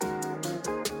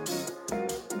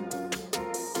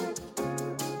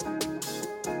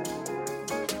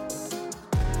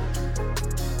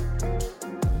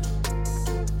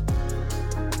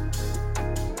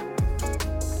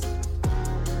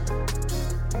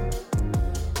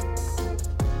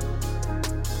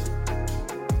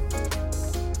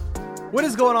What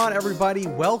is going on, everybody?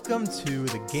 Welcome to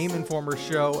the Game Informer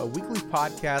Show, a weekly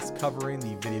podcast covering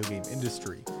the video game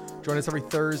industry. Join us every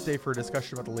Thursday for a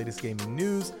discussion about the latest gaming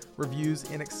news, reviews,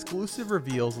 and exclusive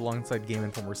reveals alongside Game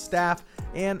Informer staff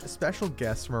and special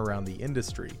guests from around the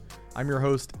industry. I'm your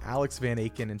host, Alex Van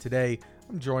Aken, and today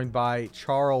I'm joined by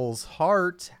Charles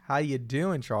Hart. How you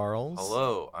doing, Charles?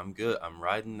 Hello, I'm good. I'm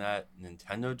riding that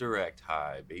Nintendo Direct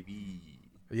high, baby.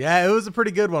 Yeah, it was a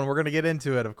pretty good one. We're going to get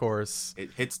into it, of course.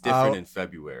 It hits different in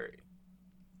February.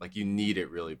 Like, you need it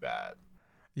really bad.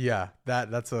 Yeah,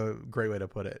 that's a great way to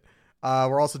put it.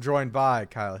 We're also joined by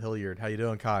Kyle Hilliard. How you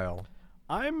doing, Kyle?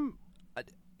 I'm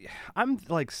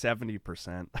like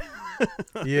 70%.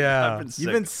 Yeah,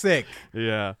 you've been sick.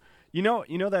 Yeah, you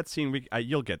know that scene.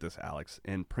 You'll get this, Alex,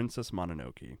 in Princess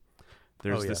Mononoke.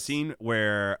 There's the scene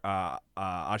where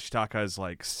Ashitaka is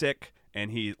like sick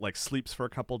and he like sleeps for a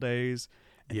couple days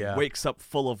and he wakes up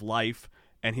full of life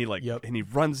and he and he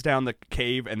runs down the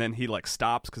cave and then he like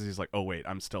stops because he's like, oh wait,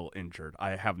 I'm still injured.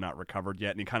 I have not recovered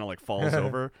yet, and he kind of like falls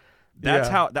over. That's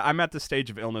how I'm at the stage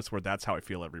of illness where that's how I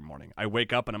feel every morning. I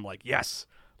wake up and I'm like, yes,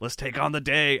 let's take on the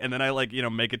day. And then I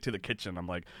make it to the kitchen. I'm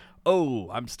like, oh,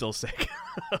 I'm still sick.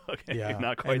 Okay,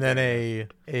 not quite. And then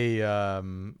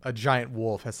a giant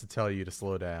wolf has to tell you to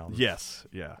slow down. Yes,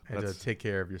 yeah, and to take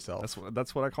care of yourself.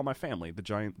 That's what I call my family, the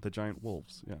giant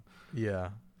wolves. Yeah, yeah.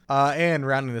 And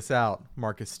rounding this out,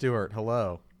 Marcus Stewart.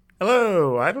 Hello.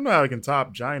 Hello. I don't know how I can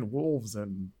top giant wolves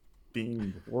and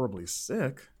being horribly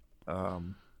sick.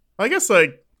 I guess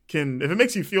if it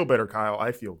makes you feel better, Kyle,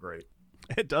 I feel great.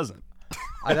 It doesn't.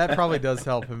 That probably does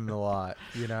help him a lot.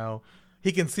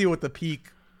 He can see what the peak,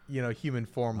 human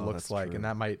form looks like, true. And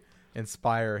that might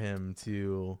inspire him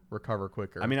to recover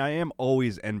quicker. I mean, I am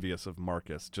always envious of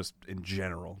Marcus, just in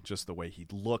general, just the way he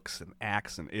looks and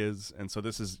acts and is. And so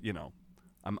this is,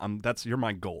 you're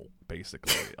my goal,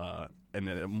 basically.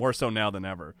 And more so now than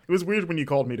ever. It was weird when you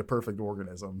called me the perfect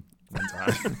organism one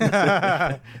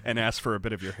time. And asked for a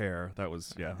bit of your hair. That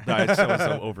was, I was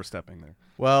so overstepping there.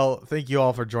 Well, thank you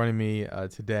all for joining me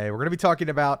today. We're going to be talking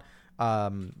about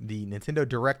the Nintendo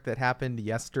Direct that happened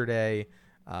yesterday.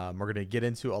 We're going to get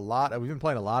into a lot. We've been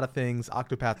playing a lot of things.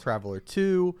 Octopath Traveler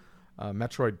 2,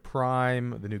 Metroid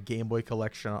Prime, the new Game Boy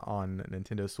collection on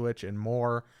Nintendo Switch, and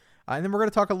more. And then we're going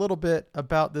to talk a little bit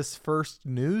about this first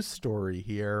news story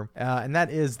here, and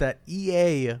that is that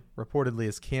EA reportedly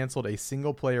has canceled a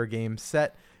single-player game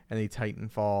set in the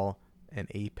Titanfall and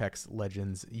Apex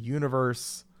Legends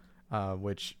universe,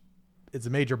 which is a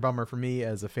major bummer for me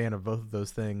as a fan of both of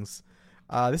those things.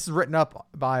 This is written up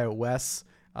by Wes.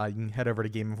 You can head over to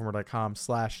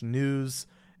GameInformer.com/news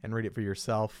and read it for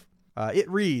yourself. It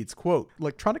reads, quote,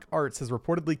 Electronic Arts has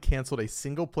reportedly canceled a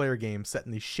single-player game set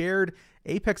in the shared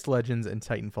Apex Legends and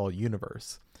Titanfall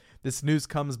universe. This news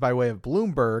comes by way of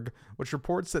Bloomberg, which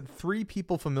reports that 3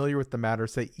 people familiar with the matter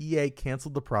say EA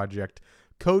canceled the project,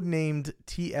 codenamed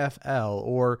TFL,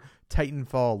 or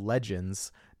Titanfall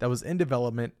Legends, that was in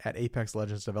development at Apex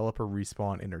Legends developer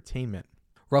Respawn Entertainment.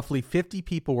 Roughly 50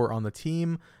 people were on the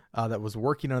team that was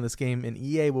working on this game, and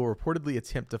EA will reportedly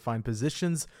attempt to find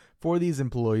positions for these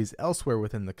employees elsewhere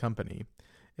within the company.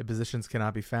 If positions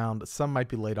cannot be found, some might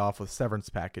be laid off with severance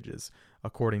packages,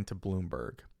 according to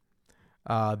Bloomberg.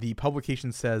 The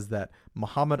publication says that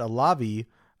Muhammad Alavi,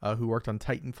 who worked on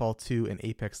Titanfall 2 and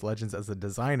Apex Legends as a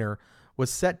designer,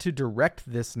 was set to direct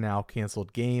this now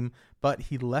canceled game, but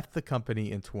he left the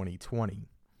company in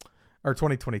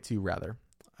 2022 rather.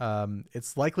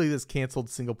 It's likely this canceled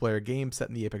single-player game set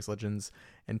in the Apex Legends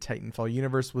and Titanfall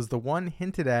universe was the one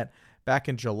hinted at back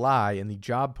in July in the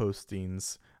job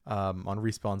postings on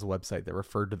Respawn's website that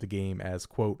referred to the game as,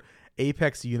 quote,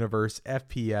 Apex Universe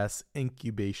FPS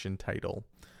incubation title.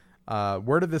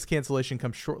 Word of this cancellation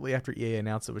comes shortly after EA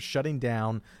announced it was shutting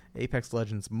down Apex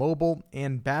Legends Mobile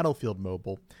and Battlefield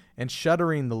Mobile and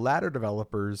shuttering the latter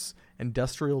developers'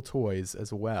 Industrial Toys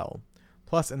as well.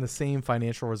 Plus, in the same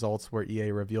financial results where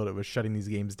EA revealed it was shutting these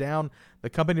games down, the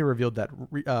company revealed that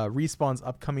Respawn's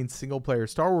upcoming single-player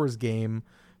Star Wars game,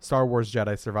 Star Wars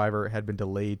Jedi Survivor, had been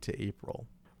delayed to April.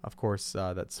 Of course,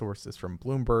 that source is from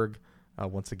Bloomberg,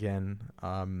 once again.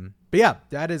 But yeah,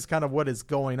 that is kind of what is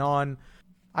going on.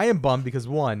 I am bummed because,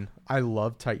 one, I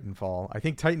love Titanfall. I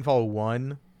think Titanfall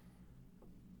 1,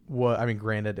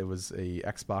 granted, it was a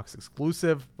Xbox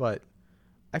exclusive, but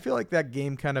I feel like that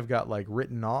game kind of got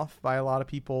written off by a lot of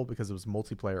people because it was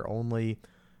multiplayer only.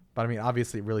 But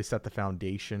obviously it really set the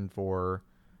foundation for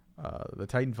the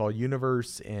Titanfall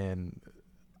universe. And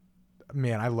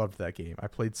man, I loved that game. I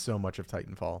played so much of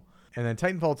Titanfall. And then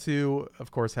Titanfall 2,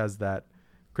 of course, has that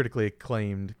critically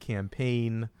acclaimed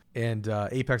campaign. And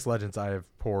Apex Legends I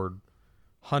have poured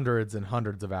hundreds and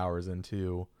hundreds of hours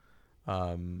into.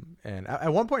 And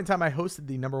at one point in time, I hosted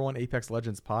the #1 Apex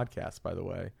Legends podcast. By the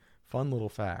way, fun little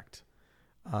fact.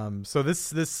 So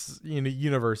this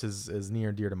universe is near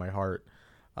and dear to my heart.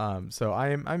 So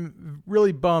I'm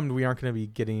really bummed we aren't going to be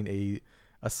getting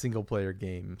a single player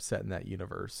game set in that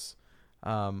universe.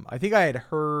 I think I had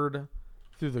heard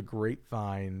through the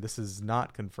grapevine, this is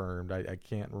not confirmed, I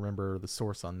can't remember the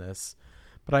source on this,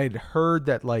 but I had heard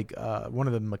that like one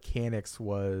of the mechanics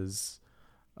was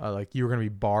like you were going to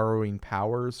be borrowing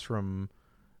powers from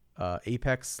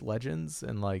Apex Legends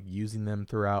and like using them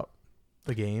throughout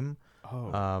the game.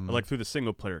 Like through the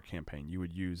single player campaign, you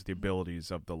would use the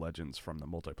abilities of the Legends from the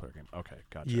multiplayer game. Okay,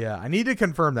 gotcha. Yeah, I need to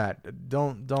confirm that.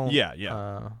 Don't.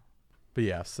 Yeah. But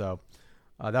yeah, so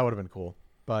that would have been cool.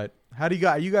 But are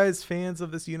you guys fans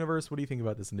of this universe? What do you think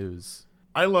about this news?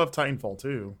 I love Titanfall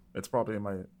 2. It's probably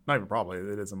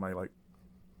it is in my like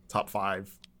top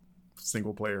 5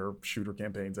 single player shooter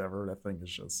campaigns ever. That thing is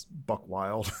just buck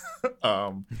wild.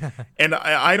 And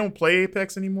I don't play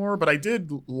Apex anymore, but I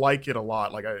did like it a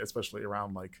lot, like especially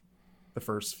around like the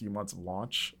first few months of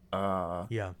launch.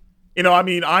 Yeah. I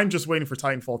mean, I'm just waiting for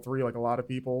Titanfall 3 like a lot of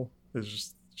people.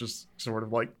 It's just sort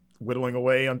of like whittling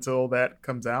away until that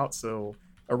comes out. So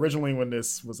originally when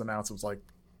this was announced, it was like,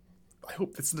 I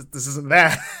hope this isn't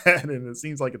that. And it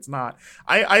seems like it's not.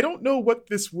 I don't know what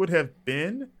this would have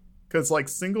been, because like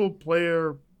single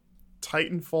player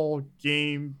Titanfall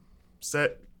game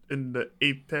set in the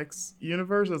Apex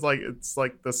universe it's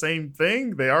like the same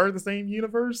thing. They are the same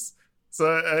universe.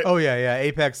 So yeah.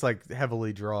 Apex like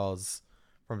heavily draws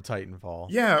from Titanfall.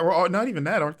 Yeah, or not even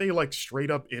that. Aren't they like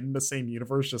straight up in the same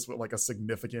universe, just with like a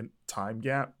significant time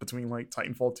gap between like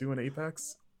Titanfall 2 and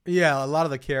Apex? Yeah, a lot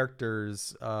of the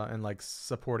characters and like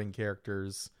supporting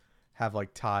characters have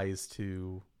like ties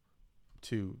to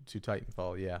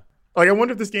Titanfall. Yeah. Like, I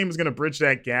wonder if this game is going to bridge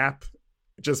that gap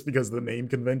just because of the name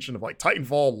convention of like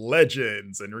Titanfall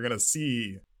Legends, and we're going to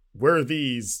see where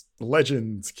these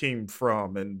legends came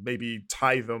from and maybe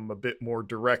tie them a bit more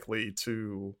directly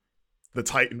to the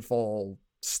Titanfall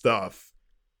stuff.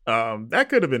 That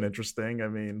could have been interesting. I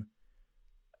mean,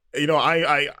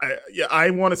 I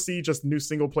want to see just new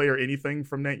single player anything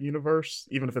from that universe,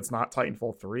 even if it's not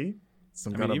Titanfall 3.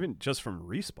 Even just from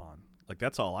Respawn. Like,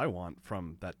 that's all I want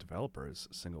from that developer is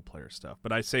single player stuff.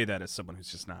 But I say that as someone who's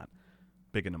just not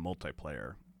big into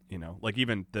multiplayer, like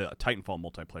even the Titanfall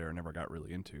multiplayer I never got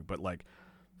really into, but like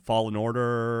Fallen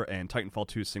Order and Titanfall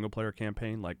 2 single player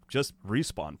campaign, like just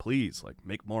Respawn, please, like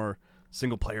make more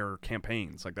single player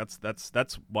campaigns. Like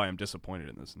that's why I'm disappointed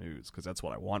in this news, because that's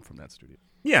what I want from that studio.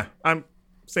 Yeah, I'm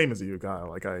same as you, Kyle.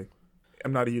 Like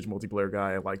I'm not a huge multiplayer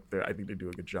guy. I think they do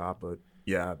a good job, but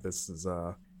yeah, this is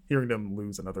hearing them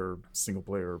lose another single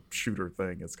player shooter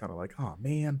thing, it's kind of like, oh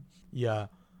man. Yeah.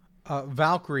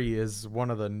 Valkyrie is one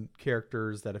of the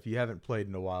characters that if you haven't played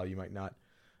in a while, you might not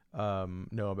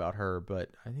know about her, but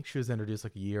I think she was introduced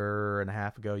like a year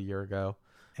ago.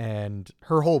 And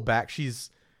her whole back, she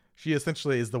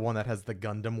essentially is the one that has the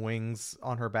Gundam wings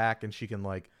on her back, and she can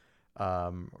like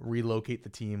relocate the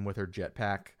team with her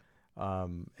jetpack.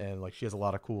 And like she has a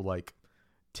lot of cool like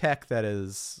tech that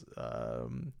is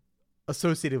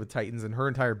associated with Titans, and her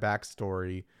entire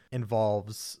backstory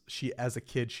involves as a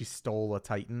kid she stole a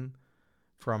Titan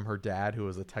from her dad, who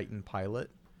was a Titan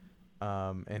pilot,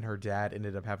 and her dad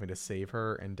ended up having to save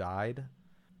her and died.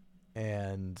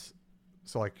 And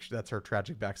so like that's her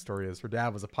tragic backstory, is her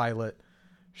dad was a pilot,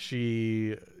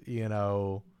 she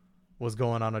was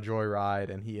going on a joyride,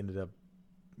 and he ended up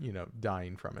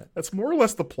dying from it. That's more or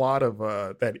less the plot of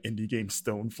that indie game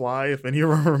Stonefly, if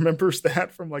anyone remembers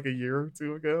that from like a year or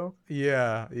two ago.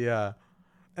 Yeah.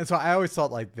 And so I always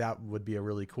thought like that would be a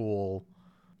really cool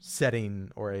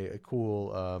setting, or a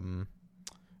cool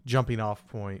jumping off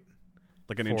point.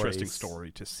 Like an interesting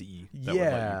story to see that would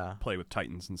let you play with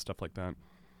Titans and stuff like that.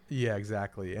 Yeah,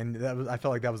 exactly. And I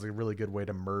felt like that was a really good way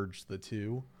to merge the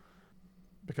two,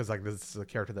 because like this is a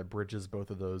character that bridges both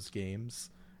of those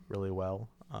games really well.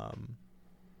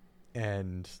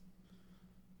 And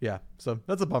yeah, so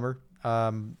that's a bummer.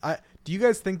 Do you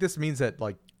guys think this means that,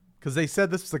 like, because they said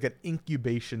this was like an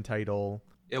incubation title?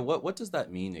 Yeah, what does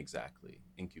that mean exactly?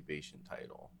 Incubation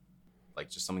title, like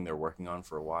just something they're working on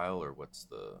for a while, or what's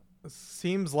the?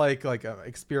 Seems like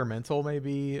experimental,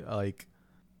 maybe. Like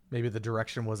maybe the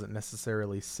direction wasn't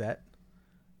necessarily set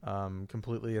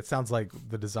completely. It sounds like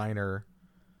the designer,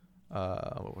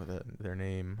 what was their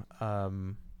name?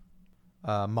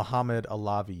 Mohammed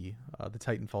Alavi, the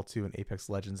Titanfall 2 and Apex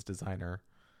Legends designer,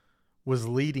 was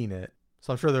leading it.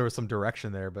 So I'm sure there was some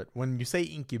direction there. But when you say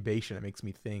incubation, it makes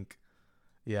me think,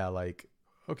 yeah, like,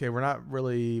 okay, we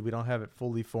don't have it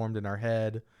fully formed in our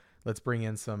head. let's bring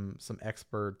in some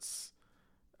experts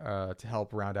to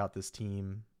help round out this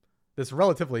team, this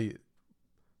relatively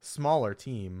smaller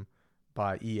team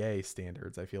by EA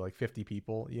standards. I feel like 50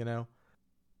 people, you know.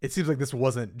 It seems like this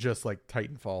wasn't just like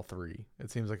Titanfall 3.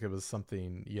 It seems like it was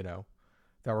something, you know,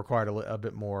 that required a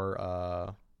bit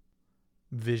more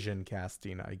vision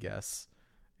casting, I guess.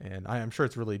 And I'm sure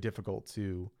it's really difficult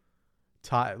to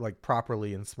tie, like,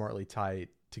 properly and smartly tie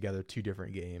together two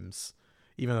different games,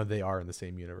 even though they are in the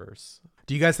same universe.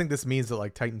 Do you guys think this means that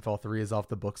like Titanfall 3 is off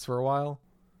the books for a while?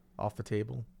 Off the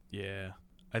table? Yeah.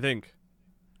 I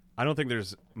don't think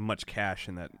there's much cash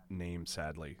in that name,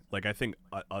 sadly. Like, I think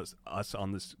us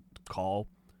on this call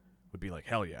would be like,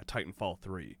 hell yeah, Titanfall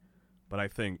 3. But I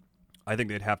think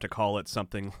they'd have to call it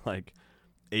something like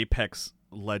Apex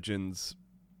Legends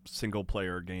single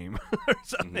player game or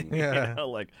something. Yeah. You know?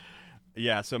 Like,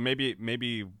 yeah, so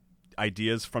maybe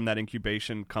ideas from that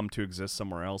incubation come to exist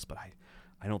somewhere else, but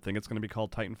I don't think it's going to be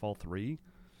called Titanfall 3.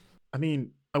 I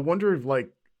mean, I wonder if, like,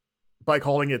 by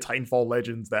calling it Titanfall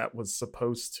Legends, that was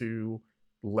supposed to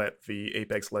let the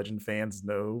Apex Legend fans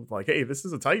know, like, hey, this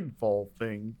is a Titanfall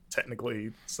thing,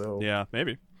 technically. So yeah,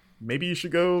 maybe you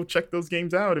should go check those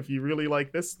games out if you really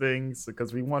like this thing,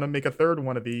 because we want to make a third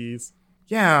one of these.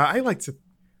 Yeah,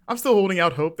 I'm still holding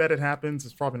out hope that it happens.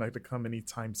 It's probably not going to come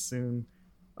anytime soon.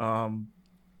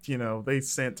 You know, they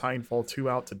sent Titanfall 2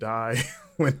 out to die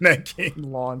when that game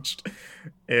launched.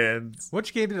 And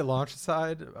which game did it launch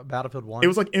aside? Battlefield 1? It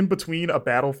was like in between a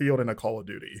Battlefield and a Call of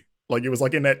Duty. Like, it was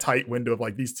like in that tight window of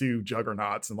like these two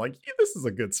juggernauts, and like, yeah, this is a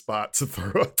good spot to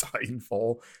throw a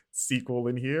Titanfall sequel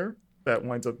in here that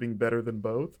winds up being better than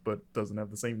both, but doesn't have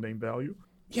the same name value.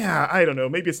 Yeah, I don't know.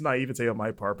 Maybe it's naivete on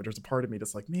my part, but there's a part of me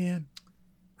that's like, man,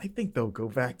 I think they'll go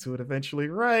back to it eventually,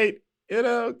 right? You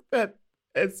know, that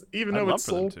it's, even though it's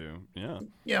sold to,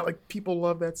 yeah, like, people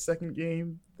love that second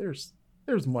game. There's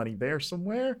money there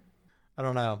somewhere. I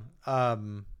don't know.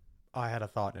 I had a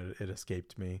thought and it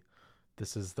escaped me.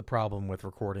 This is the problem with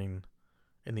recording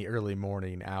in the early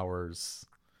morning hours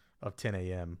of 10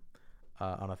 a.m.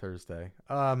 On a Thursday.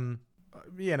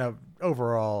 You know,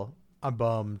 overall, I'm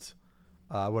bummed.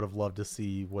 I would have loved to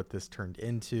see what this turned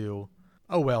into.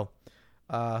 Oh well.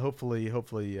 Hopefully, you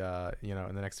know,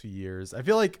 in the next few years, I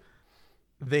feel like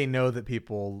they know that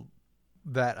people,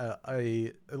 that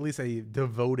at least a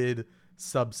devoted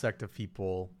subsect of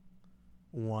people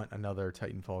want another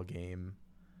Titanfall game.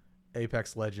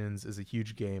 Apex Legends is a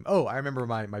huge game. Oh, I remember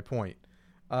my point.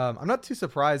 I'm not too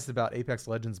surprised about Apex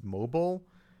Legends Mobile,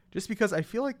 just because I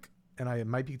feel like, and I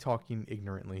might be talking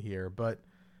ignorantly here, but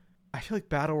I feel like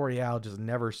Battle Royale just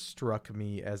never struck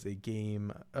me as a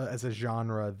game, as a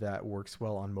genre that works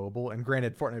well on mobile. And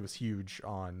granted, Fortnite was huge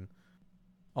on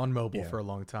mobile for a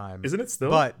long time. Isn't it still?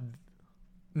 But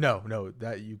no,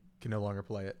 that you can no longer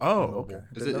play it. Oh, on mobile.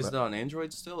 okay. Is it on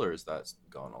Android still, or is that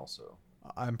gone also?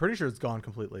 I'm pretty sure it's gone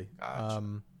completely. Gotcha.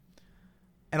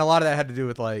 And a lot of that had to do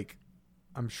with, like,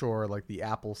 I'm sure, like, the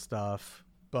Apple stuff,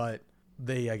 but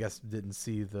they, I guess, didn't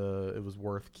see it was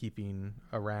worth keeping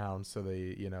around, so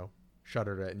they, you know,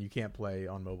 shuttered it, and you can't play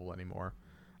on mobile anymore.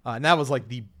 And that was like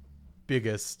the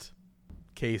biggest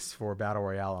case for Battle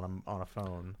Royale on a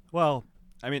phone. Well,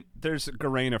 I mean, there's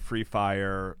Garena Free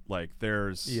Fire. Like,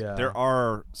 there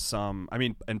are some. I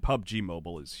mean, and PUBG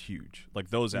Mobile is huge. Like,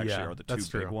 those actually are the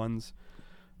two big ones.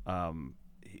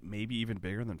 Maybe even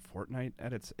bigger than Fortnite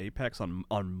at its apex on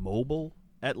mobile,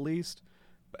 at least.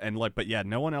 And like, but yeah,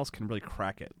 no one else can really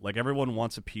crack it. Like, everyone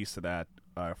wants a piece of that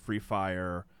Free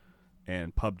Fire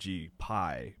and PUBG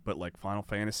pie, but like Final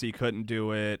Fantasy couldn't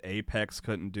do it, Apex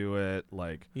couldn't do it.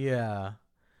 Like, yeah,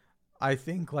 I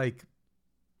think, like,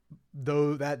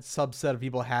 though that subset of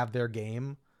people have their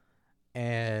game,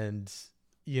 and,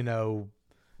 you know,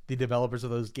 the developers of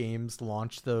those games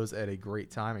launched those at a great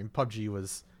time. I mean, PUBG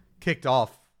was kicked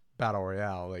off Battle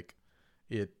Royale. Like,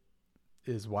 it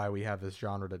is why we have this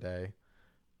genre today,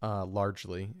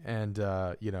 largely. And,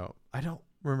 you know, I don't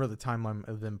remember the timeline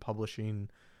of them publishing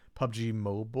PUBG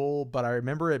Mobile, but I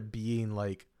remember it being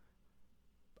like,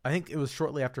 I think it was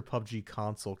shortly after PUBG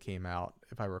console came out,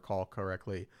 if I recall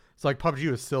correctly. So like PUBG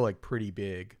was still like pretty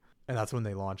big, and that's when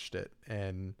they launched it.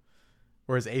 And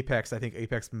whereas Apex, I think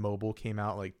Apex Mobile came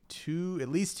out like at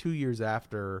least 2 years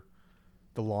after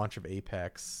the launch of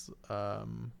Apex.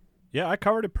 Yeah, I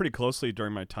covered it pretty closely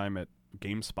during my time at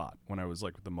GameSpot when I was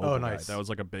like the mobile guy. Nice. That was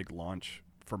like a big launch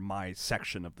for my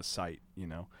section of the site, you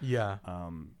know. Yeah.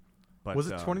 But was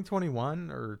it 2021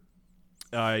 or?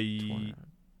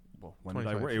 Well, when did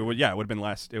I work? It would have been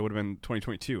It would have been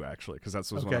 2022 actually, because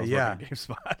that's when I was working at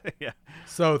GameSpot. Yeah.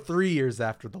 So 3 years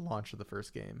after the launch of the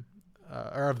first game,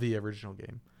 or of the original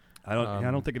game. I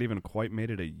don't think it even quite made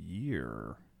it a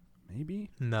year. Maybe.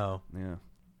 No. Yeah.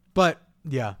 But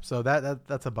yeah, so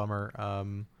that's a bummer.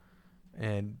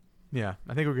 And yeah,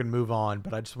 I think we're gonna move on.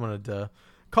 But I just wanted to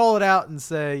call it out and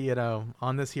say, you know,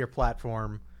 on this here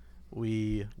platform,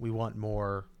 we want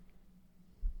more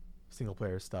single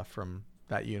player stuff from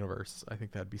that universe. I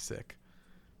think that'd be sick.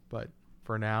 But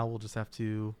for now, we'll just have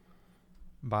to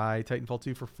buy Titanfall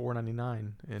 2 for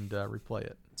 $4.99 and replay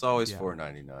it. It's always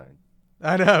 $4.99.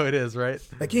 I know it is, right?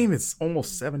 That game is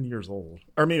almost 7 years old.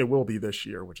 I mean, it will be this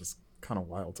year, which is kind of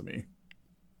wild to me.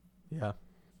 Yeah.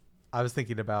 I was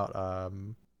thinking about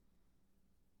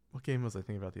what game was I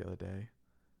thinking about the other day?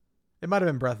 It might have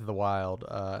been Breath of the Wild,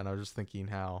 and I was just thinking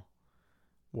how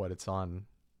it's on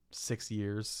 6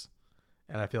 years,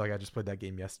 and I feel like I just played that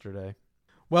game yesterday.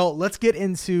 Well, let's get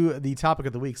into the topic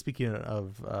of the week. Speaking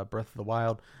of Breath of the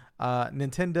Wild,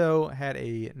 Nintendo had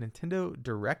a Nintendo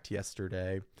Direct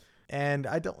yesterday, and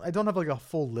I don't have like a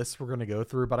full list we're going to go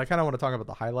through, but I kind of want to talk about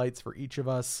the highlights for each of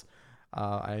us.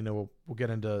 I know we'll get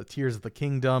into Tears of the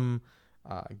Kingdom.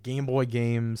 Game Boy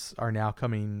games are now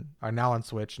on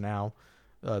Switch now.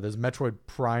 There's Metroid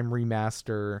Prime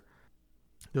Remaster.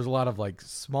 There's a lot of like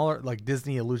smaller, like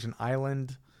Disney Illusion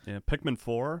Island. Yeah, Pikmin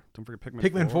 4. Don't forget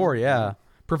Pikmin 4, yeah.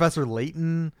 Professor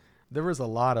Layton. There was a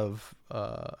lot of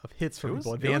hits for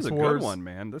people. Advance Wars. It was a good one,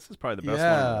 man. This is probably the best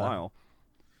one in a while.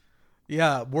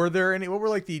 Yeah. Were there any? What were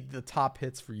like the top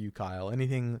hits for you, Kyle?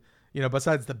 Anything, you know,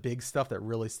 besides the big stuff that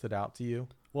really stood out to you?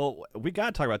 Well, we got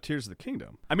to talk about Tears of the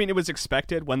Kingdom. I mean, it was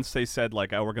expected once they said,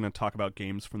 like, oh, we're going to talk about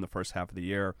games from the first half of the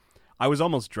year. I was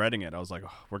almost dreading it. I was like,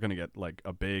 oh, we're going to get, like,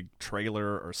 a big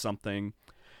trailer or something.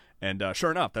 And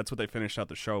sure enough, that's what they finished out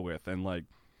the show with. And, like,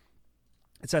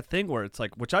 it's that thing where it's,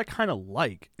 like, which I kind of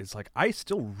like, is, like, I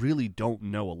still really don't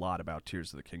know a lot about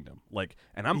Tears of the Kingdom. Like,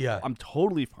 and I'm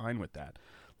totally fine with that.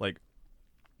 Like,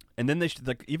 and then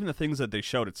like, even the things that they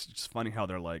showed, it's just funny how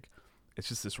they're, like, it's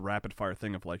just this rapid fire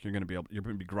thing of like you're going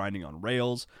to be grinding on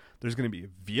rails. There's going to be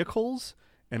vehicles,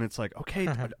 and it's like, okay,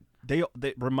 they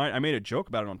remind. I made a joke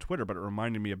about it on Twitter, but it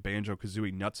reminded me of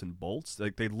Banjo-Kazooie nuts and bolts.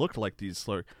 Like they looked like these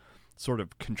sort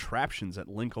of contraptions that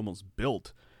Link almost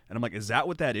built. And I'm like, is that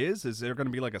what that is? Is there going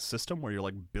to be like a system where you're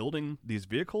like building these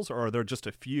vehicles, or are there just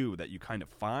a few that you kind of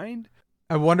find?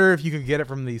 I wonder if you could get it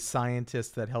from the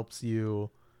scientist that helps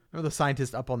you, or the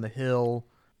scientist up on the hill.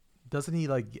 Doesn't he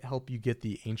like help you get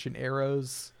the ancient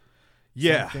arrows?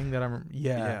 Yeah. Thing that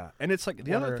yeah. And it's like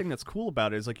the other thing that's cool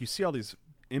about it is like you see all these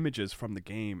images from the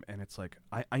game, and it's like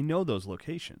I know those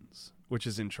locations, which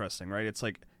is interesting, right? It's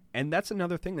like, and that's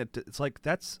another thing that it's like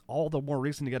that's all the more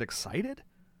reason to get excited.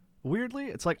 Weirdly,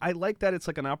 it's like I like that it's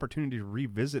like an opportunity to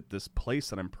revisit this place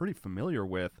that I'm pretty familiar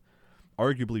with,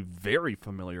 arguably very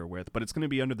familiar with, but it's going to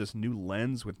be under this new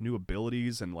lens with new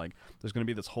abilities, and like there's going to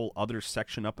be this whole other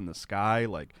section up in the sky,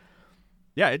 like.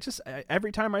 Yeah, it just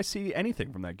every time I see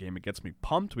anything from that game, it gets me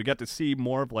pumped. We got to see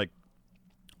more of like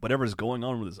whatever's going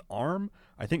on with his arm.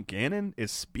 I think Ganon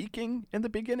is speaking in the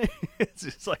beginning. It's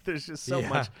just like there's just so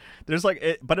much. There's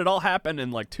like but it all happened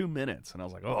in like 2 minutes, and I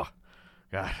was like, oh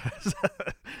god,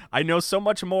 I know so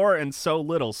much more and so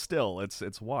little still.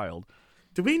 It's wild.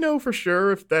 Do we know for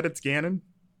sure if that it's Ganon?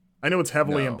 I know it's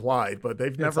heavily implied, but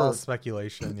they've never. It's all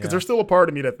speculation. Because there's still a part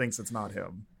of me that thinks it's not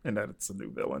him and that it's a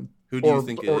new villain. Who do you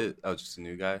think it is? Oh, just a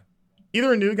new guy?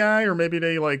 Either a new guy, or maybe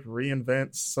they like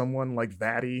reinvent someone like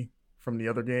Vatty from the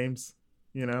other games,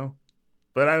 you know?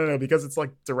 But I don't know, because it's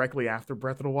like directly after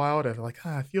Breath of the Wild, I feel like,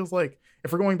 it feels like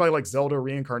if we're going by like Zelda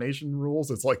reincarnation rules,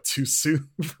 it's like too soon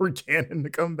for Ganon to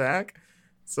come back.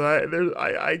 So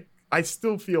I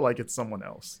still feel like it's someone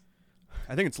else.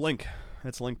 I think it's Link.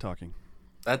 It's Link talking.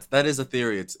 That is a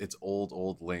theory. It's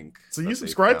old Link. So you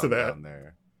subscribe to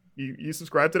that? You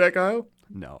subscribe to that, Kyle?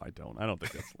 No, I don't. I don't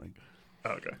think that's Link.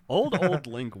 Okay. Old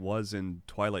Link was in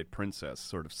Twilight Princess,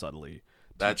 sort of subtly.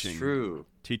 That's true.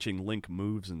 Teaching Link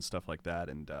moves and stuff like that,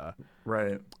 and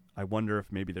right. I wonder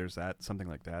if maybe there's something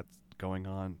like that going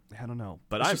on. I don't know,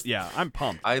 but I'm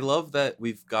pumped. I love that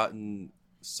we've gotten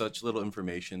such little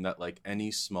information that like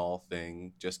any small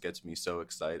thing just gets me so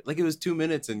excited. Like it was 2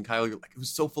 minutes, and Kyle, you're like, it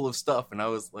was so full of stuff, and I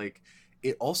was like,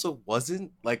 it also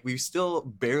wasn't. Like we still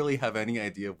barely have any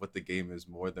idea of what the game is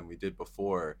more than we did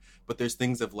before. But there's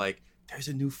things of like, there's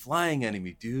a new flying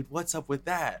enemy, dude. What's up with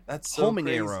that? That's so homing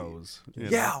crazy. Arrows.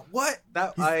 Yeah, what?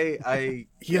 That I'm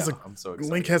so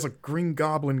excited. Link has a Green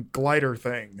Goblin glider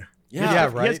thing. Yeah,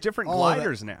 right. He has different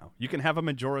gliders now. You can have a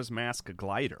Majora's Mask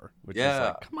glider, which is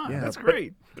like, come on, that's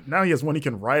great. But now he has one he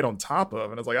can ride on top of,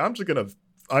 and it's like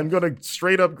I'm gonna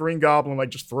straight up Green Goblin, like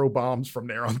just throw bombs from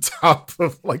there on top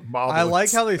of like moblins. I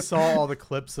like how they saw all the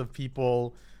clips of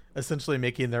people essentially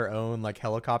making their own like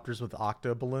helicopters with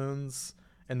octo balloons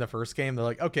in the first game. They're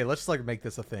like, okay, let's like make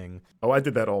this a thing. Oh, I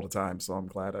did that all the time, so I'm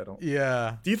glad I don't.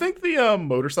 Yeah. Do you think the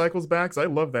motorcycle's back? 'Cause I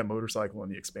love that motorcycle in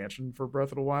the expansion for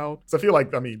Breath of the Wild. So I feel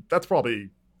like, I mean, that's probably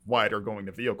why they're going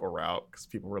the vehicle route, because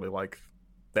people really like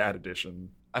that edition.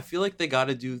 I feel like they got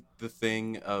to do the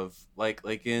thing of like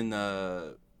in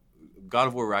God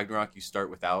of War Ragnarok, you start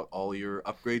without all your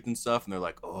upgrades and stuff, and they're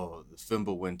like, oh, the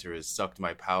Fimbulwinter has sucked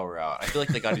my power out. I feel like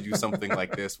they got to do something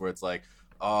like this, where it's like,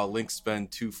 oh, Link's been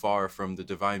too far from the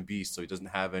Divine Beast, so he doesn't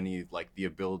have any like the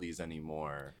abilities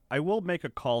anymore. I will make a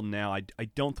call now. I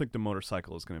don't think the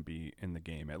motorcycle is going to be in the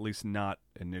game, at least not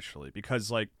initially, because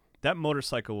like that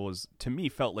motorcycle was, to me,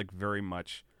 felt like very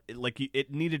much like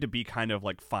it needed to be kind of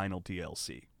like final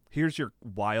DLC. Here's your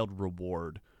wild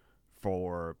reward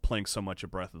for playing so much of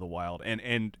Breath of the Wild and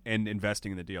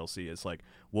investing in the DLC. Is like,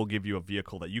 we'll give you a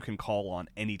vehicle that you can call on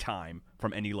anytime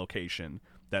from any location.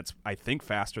 That's, I think,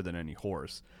 faster than any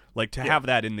horse. Like, to have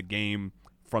that in the game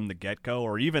from the get-go,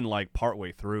 or even like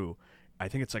partway through, I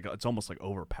think it's almost like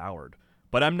overpowered.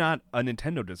 But I'm not a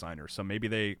Nintendo designer, so maybe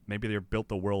they built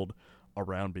the world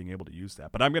around being able to use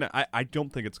that. But I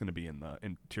don't think it's gonna be in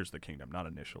Tears of the Kingdom, not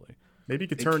initially. Maybe you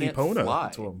could It turn can't Epona fly.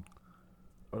 into him.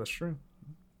 Oh, that's true.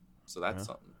 So that's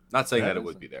something. Not saying that it is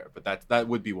would be there, but that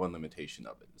would be one limitation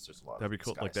of it. It's just a lot. That'd be of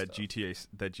cool, sky like that stuff.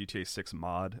 GTA 6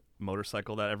 mod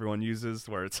motorcycle that everyone uses,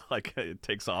 where it's like it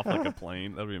takes off like a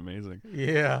plane. That'd be amazing.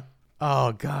 Yeah.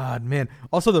 Oh god, man.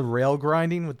 Also the rail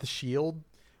grinding with the shield,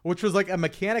 which was like a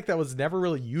mechanic that was never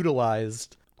really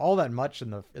utilized all that much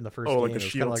in the first game. Oh, like the It was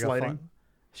shield kinda sliding?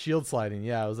 Shield sliding,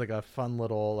 yeah. It was like a fun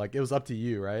little, like, it was up to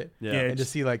you, right? Yeah. And to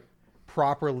see like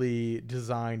properly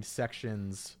designed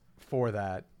sections for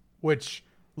that, which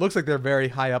looks like they're very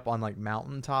high up on like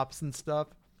mountaintops and stuff,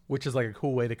 which is like a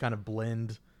cool way to kind of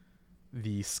blend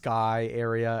the sky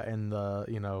area and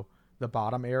the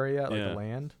bottom area, like the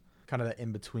land, kind of that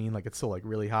in between. Like, it's still like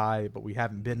really high, but we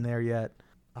haven't been there yet.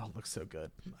 Oh, it looks so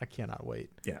good. I cannot wait.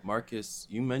 Yeah. Marcus,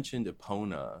 you mentioned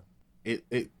Epona. It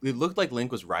looked like Link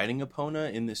was riding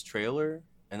Epona in this trailer,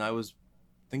 and I was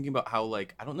thinking about how,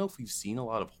 like, I don't know if we've seen a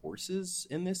lot of horses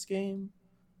in this game,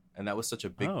 and that was such a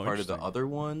big part of the other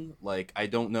one. Like, I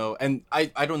don't know, and I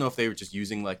don't know if they were just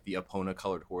using like the Epona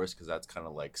colored horse, because that's kind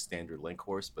of like standard Link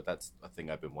horse, but that's a thing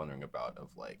I've been wondering about, of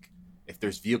like, if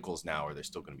there's vehicles now, are there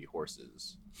still going to be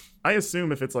horses? I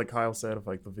assume if it's like Kyle said, if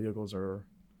like the vehicles are,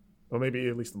 well, maybe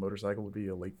at least the motorcycle would be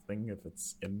a late thing if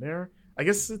it's in there. I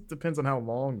guess it depends on how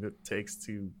long it takes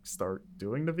to start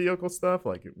doing the vehicle stuff,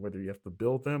 like whether you have to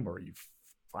build them or you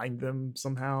find them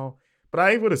somehow. But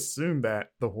I would assume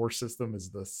that the horse system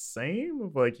is the same,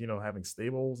 of like, having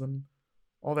stables and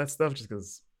all that stuff, just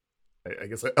because I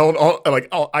guess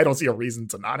I don't see a reason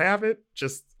to not have it,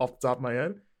 just off the top of my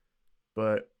head.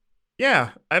 But yeah,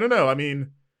 I don't know. I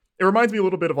mean, it reminds me a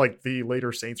little bit of like the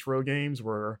later Saints Row games,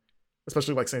 where,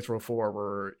 especially like Saints Row 4,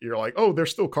 where you're like, oh,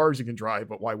 there's still cars you can drive,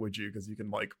 but why would you? Because you can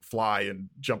like fly and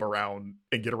jump around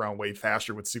and get around way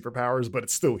faster with superpowers, but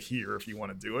it's still here if you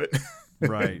want to do it.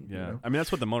 Right, yeah. I mean,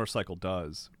 that's what the motorcycle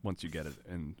does once you get it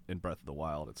in Breath of the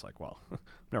Wild. It's like, well, I'm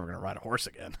never going to ride a horse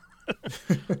again.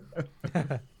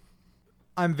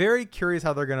 I'm very curious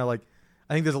how they're going to, like,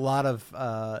 I think there's a lot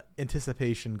of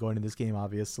anticipation going into this game,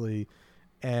 obviously.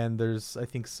 And there's, I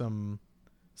think, some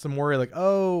worry, like,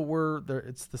 oh, we're there,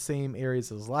 it's the same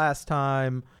areas as last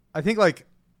time. I think, like,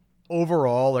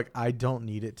 overall, like, I don't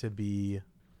need it to be,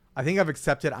 I think I've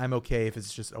accepted I'm okay if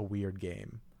it's just a weird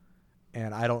game,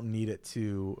 and I don't need it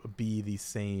to be the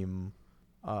same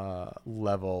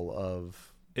level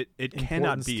of it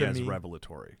cannot be as me.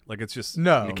 revelatory. Like, it's just,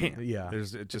 No, you can't. yeah, it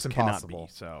just it's cannot impossible.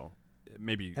 be. So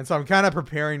maybe, and so I'm kind of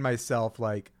preparing myself,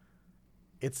 like,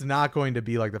 it's not going to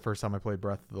be like the first time I played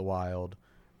Breath of the Wild,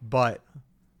 but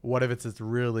what if it's this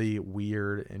really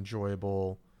weird,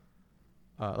 enjoyable,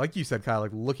 like you said, Kyle,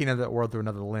 like looking at that world through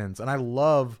another lens. And I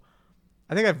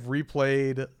think I've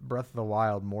replayed Breath of the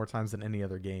Wild more times than any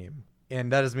other game.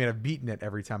 And that doesn't mean I've beaten it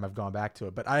every time I've gone back to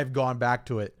it. But I've gone back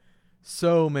to it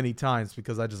so many times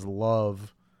because I just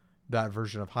love that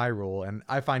version of Hyrule. And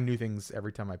I find new things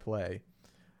every time I play.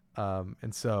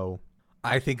 And so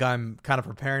I think I'm kind of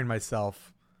preparing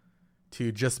myself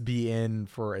to just be in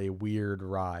for a weird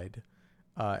ride.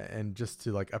 And just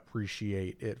to like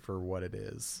appreciate it for what it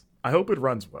is. I hope it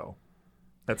runs well.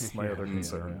 That's my other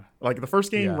concern. Yeah. Like, the first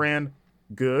game ran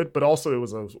good, but also it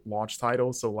was a launch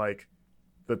title, so like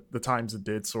the times it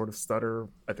did sort of stutter,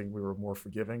 I think we were more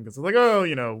forgiving, because it's like, oh,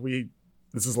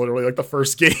 this is literally like the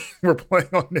first game we're playing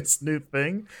on this new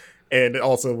thing. And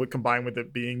also combined with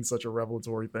it being such a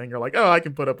revelatory thing, you're like, oh, I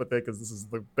can put up with it because this is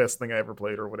the best thing I ever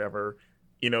played or whatever.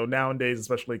 Nowadays,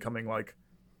 especially coming like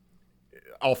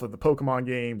off of the Pokemon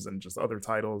games and just other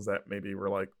titles that maybe were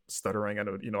like stuttering. I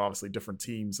know, obviously different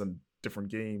teams and different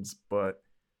games, but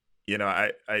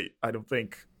I don't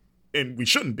think, and we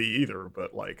shouldn't be either,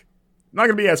 but like not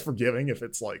gonna be as forgiving if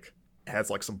it's like has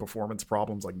like some performance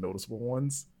problems, like noticeable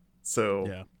ones.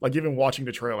 So like even watching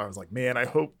the trailer, I was like, man, I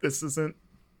hope this isn't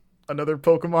another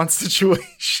Pokemon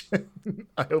situation.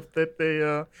 I hope that they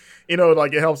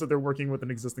like it helps that they're working with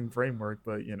an existing framework,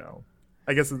 but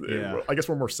I guess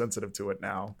we're more sensitive to it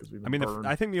now because we've been burned.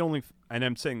 I think the only, and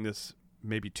I'm saying this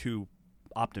maybe too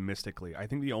optimistically, I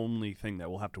think the only thing that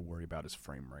we'll have to worry about is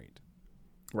frame rate.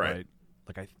 Right?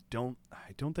 Like I don't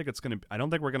think I don't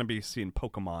think we're gonna be seeing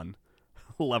Pokemon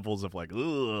levels of like,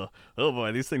 oh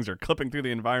boy, these things are clipping through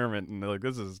the environment and like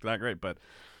this is not great. But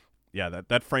yeah,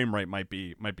 that frame rate might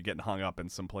be getting hung up in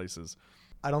some places.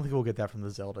 I don't think we'll get that from the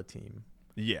Zelda team.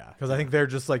 Yeah, because I think they're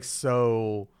just like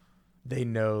so. They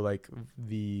know like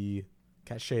the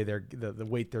cachet, the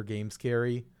weight their games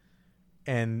carry,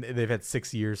 and they've had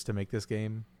 6 years to make this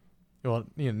game. Well,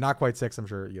 not quite 6. I'm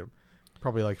sure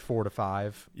probably like 4 to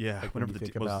 5. Yeah, like whenever the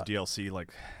DLC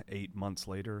like 8 months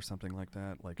later or something like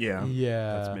that. Like yeah,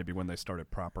 that's maybe when they started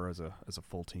proper as a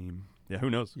full team. Yeah, who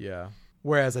knows? Yeah.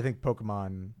 Whereas I think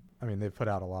Pokemon, I mean, they've put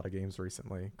out a lot of games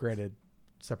recently. Granted,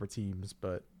 separate teams,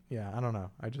 but yeah, I don't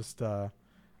know. I just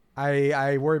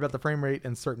I worry about the frame rate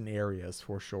in certain areas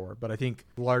for sure, but I think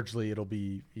largely it'll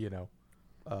be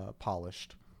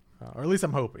polished, or at least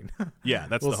I'm hoping. Yeah,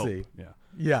 that's we'll the hope. See.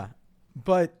 Yeah,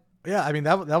 but yeah, I mean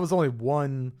that was only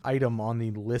one item on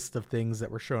the list of things that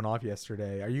were shown off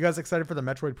yesterday. Are you guys excited for the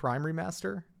Metroid Prime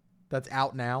remaster that's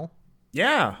out now?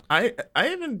 Yeah, I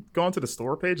haven't gone to the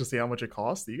store page to see how much it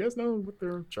costs. Do you guys know what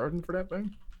they're charging for that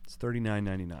thing? It's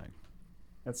 $39.99.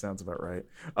 That sounds about right.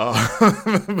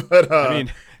 But I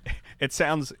mean, it's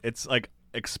like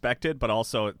expected, but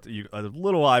also a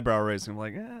little eyebrow raising,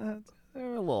 like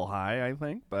they're a little high, I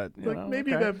think. But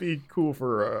maybe that'd be cool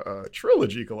for a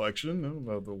trilogy collection. I don't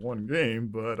know the one game,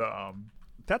 but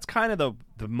that's kind of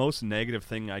the most negative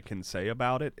thing I can say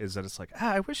about it is that it's like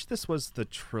I wish this was the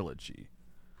trilogy.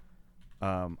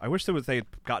 I wish they'd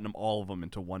gotten all of them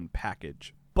into one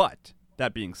package. But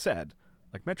that being said,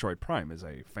 like Metroid Prime is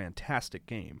a fantastic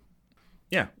game.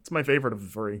 Yeah, it's my favorite of the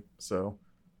 3. So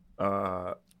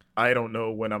I don't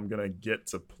know when I'm gonna get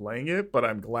to playing it, but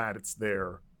I'm glad it's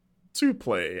there to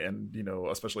play, and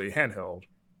especially handheld,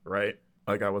 right?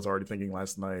 Like I was already thinking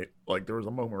last night, like there was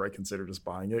a moment where I considered just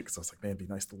buying it because I was like, man, it'd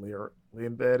be nice to lay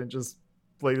in bed and just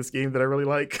play this game that I really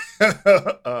like.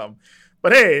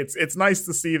 But hey, it's nice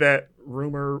to see that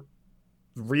rumor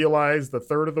realize the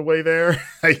third of the way there,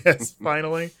 I guess,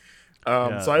 finally.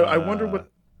 So I wonder what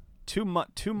 2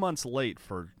 months late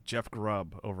for Jeff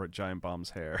Grubb over at Giant Bomb's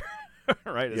Hair.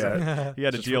 Right? He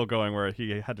had a deal going where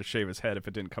he had to shave his head if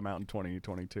it didn't come out in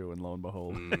 2022, and lo and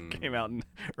behold, it came out in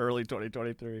early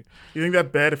 2023. You think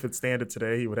that bet, if it standed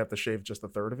today, he would have to shave just a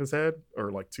third of his head, or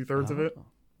like 2/3 of it?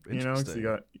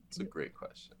 It's a great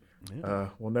question. Yeah.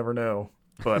 We'll never know.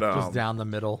 But just down the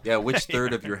middle. Yeah, which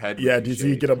third of your head? Did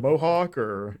you get a mohawk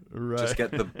or just get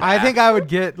the? I think I would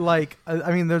get like.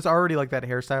 I mean, there's already like that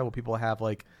hairstyle where people have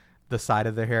like the side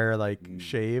of their hair like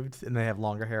shaved, and they have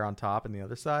longer hair on top and the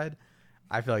other side.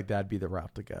 I feel like that'd be the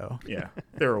route to go. Yeah,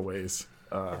 there are ways.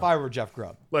 If I were Jeff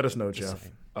Grubb, let us know, Jeff.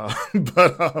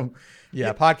 Podcast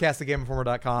at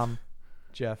GameInformer.com.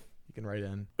 Jeff, you can write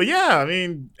in. But yeah, I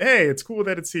mean, hey, it's cool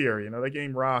that it's here. That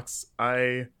game rocks.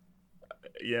 I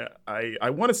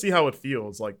want to see how it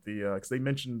feels like because they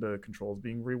mentioned the controls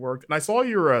being reworked, and I saw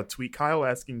your tweet, Kyle,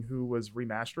 asking who was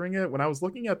remastering it. When I was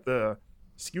looking at the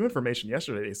SKU information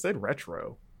yesterday, it said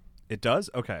retro. It does?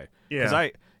 Okay. Yeah.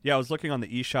 I was looking on the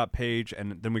eShop page,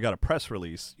 and then we got a press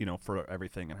release, for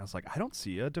everything, and I was like, I don't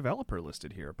see a developer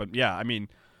listed here. But yeah, I mean,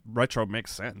 retro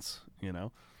makes sense,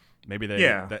 Maybe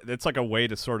it's like a way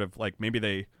to sort of like maybe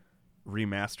they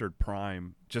remastered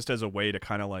Prime just as a way to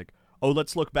kind of like, oh,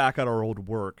 let's look back at our old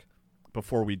work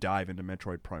before we dive into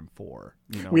Metroid Prime 4.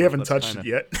 We haven't touched it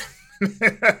yet.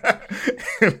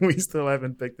 We still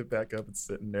haven't picked it back up. It's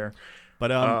sitting there.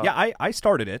 But I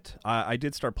started it. I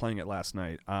did start playing it last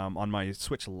night on my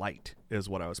Switch Lite is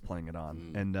what I was playing it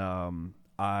on. And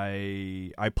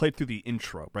I played through the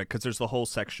intro, right? Because there's the whole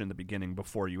section in the beginning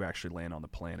before you actually land on the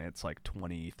planet. It's like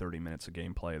 20, 30 minutes of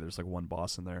gameplay. There's like one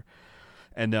boss in there.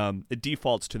 And it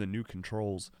defaults to the new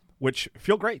controls, which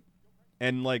feel great.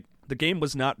 And like the game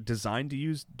was not designed to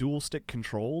use dual stick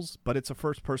controls, but it's a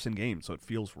first person game, so it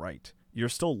feels right. You're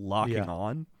still locking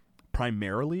on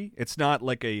primarily. It's not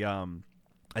like a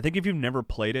I think if you've never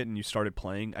played it and you started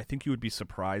playing, I think you would be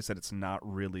surprised that it's not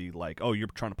really like, oh, you're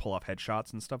trying to pull off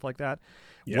headshots and stuff like that.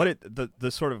 Yeah. What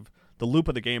the sort of the loop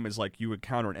of the game is like you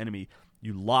encounter an enemy,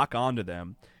 you lock onto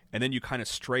them, and then you kind of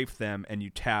strafe them and you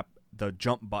tap the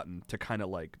jump button to kind of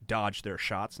like dodge their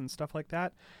shots and stuff like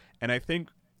that. And I think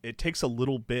it takes a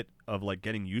little bit of like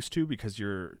getting used to, because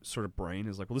your sort of brain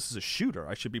is like, well, this is a shooter.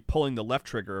 I should be pulling the left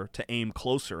trigger to aim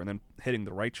closer and then hitting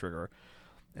the right trigger.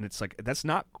 And it's like, that's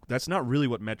not really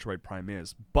what Metroid Prime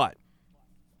is, but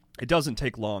it doesn't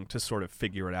take long to sort of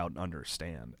figure it out and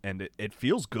understand. And it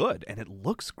feels good and it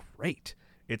looks great.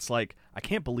 It's like, I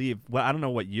can't believe, well, I don't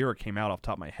know what year it came out off the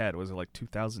top of my head. Was it like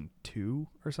 2002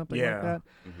 or something like that?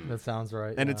 Mm-hmm. That sounds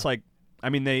right. And it's like, I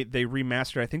mean, they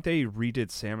remastered, I think they redid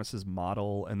Samus's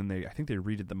model, and then I think they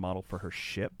redid the model for her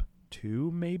ship too,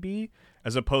 maybe,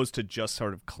 as opposed to just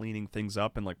sort of cleaning things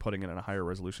up and like putting it in a higher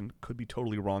resolution. Could be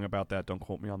totally wrong about that. Don't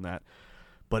quote me on that.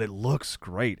 But it looks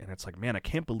great, and it's like, man, I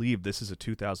can't believe this is a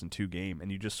 2002 game,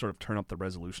 and you just sort of turn up the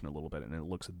resolution a little bit, and it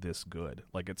looks this good.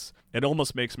 Like, it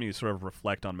almost makes me sort of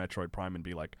reflect on Metroid Prime and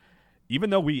be like, even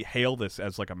though we hail this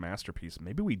as like a masterpiece,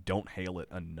 maybe we don't hail it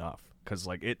enough, because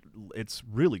like it's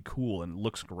really cool and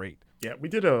looks great. Yeah, we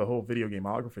did a whole video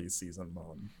gameography season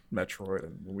on Metroid,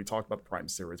 and when we talked about the Prime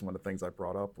series, one of the things I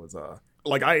brought up was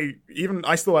like I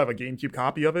still have a GameCube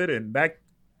copy of it, and that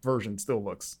version still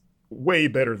looks way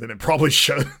better than it probably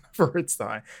should for its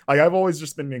time. Like, I've always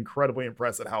just been incredibly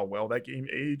impressed at how well that game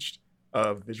aged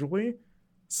visually.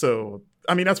 So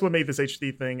I mean, that's what made this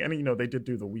HD thing. And they did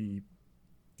do the Wii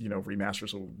remaster,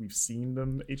 so we've seen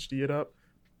them HD it up,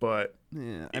 but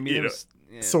yeah, I mean,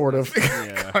 sort of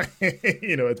yeah.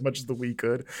 As much as the Wii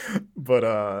could,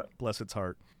 but bless its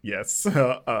heart. Yes.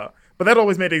 But that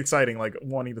always made it exciting, like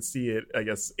wanting to see it, I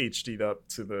guess, HD'd up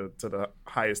to the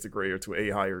highest degree, or to a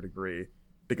higher degree,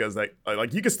 because like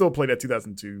you could still play that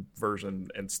 2002 version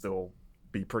and still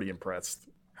be pretty impressed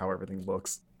how everything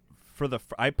looks.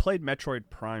 I played Metroid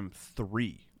Prime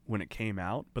 3 when it came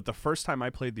out, but the first time I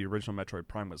played the original Metroid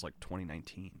Prime was like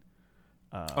 2019.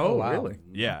 Oh, wow. Really?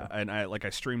 Yeah, and I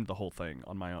streamed the whole thing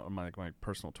on my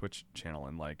personal Twitch channel,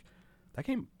 and like that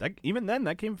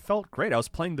game felt great. I was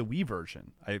playing the Wii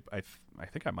version. I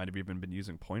think I might have even been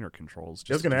using pointer controls.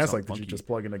 I was going to ask, like, did you just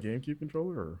plug in a GameCube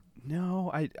controller? Or?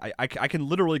 No, I can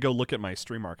literally go look at my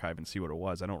stream archive and see what it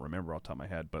was. I don't remember off the top of my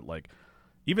head, but like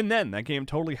even then, that game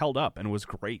totally held up and was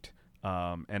great.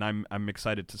 And I'm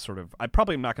excited to sort of. I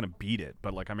probably am not going to beat it,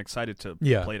 but like I'm excited to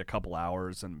play it a couple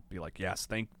hours and be like, yes,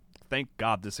 thank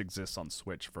God this exists on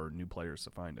Switch for new players to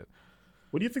find it.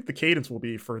 What do you think the cadence will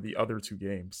be for the other two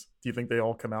games? Do you think they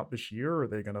all come out this year, or are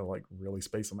they going to like really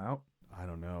space them out? I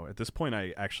don't know. At this point,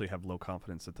 I actually have low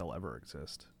confidence that they'll ever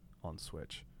exist on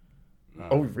Switch.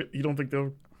 You don't think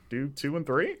they'll do 2 and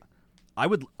 3?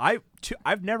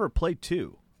 I've never played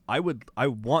 2. I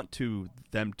want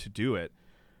them to do it,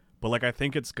 but like I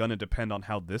think it's gonna depend on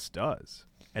how this does.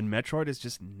 And Metroid is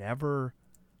just never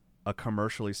a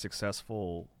commercially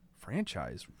successful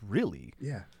franchise, really.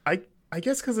 Yeah, I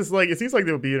guess because it's like, it seems like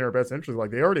they would be in our best interest.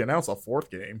 Like, they already announced a 4th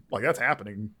game. Like, that's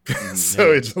happening.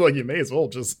 So it's like, you may as well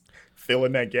just fill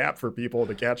in that gap for people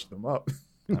to catch them up.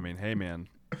 I mean, hey man,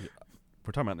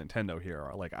 we're talking about Nintendo here.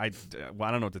 Like, I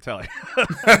don't know what to tell you.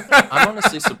 I'm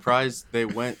honestly surprised they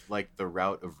went like the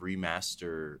route of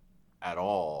remaster at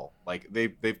all. Like,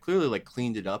 they've clearly like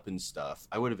cleaned it up and stuff.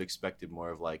 I would have expected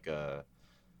more of like a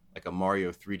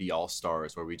Mario 3D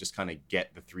All-Stars, where we just kind of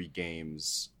get the 3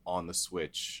 games on the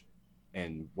Switch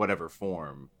in whatever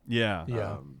form. Yeah.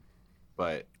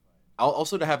 But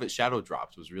also to have it shadow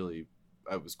drops was really,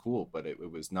 it was cool, but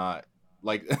it was not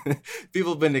like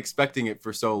people have been expecting it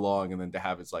for so long, and then to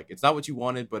have it's like, it's not what you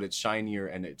wanted, but it's shinier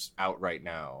and it's out right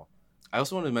now. I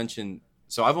also want to mention,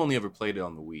 so I've only ever played it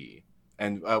on the Wii.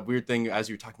 And a weird thing, as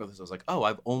you were talking about this, I was like, oh,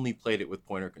 I've only played it with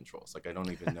pointer controls. Like, I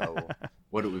don't even know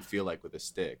what it would feel like with a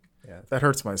stick. Yeah, that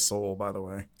hurts my soul, by the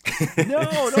way.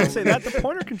 No, don't say that. The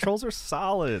pointer controls are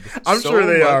solid. I'm sure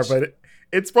they are, but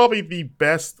it's probably the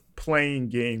best playing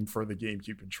game for the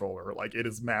GameCube controller. Like, it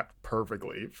is mapped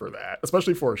perfectly for that,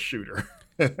 especially for a shooter.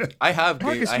 I have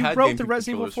Marcus, you wrote the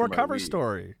Resident Evil 4 cover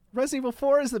story. Resident Evil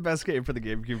 4 is the best game for the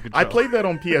GameCube controller. I played that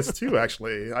on PS2,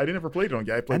 actually. I never played it on.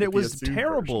 I played and the it was PS2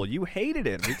 terrible. version. You hated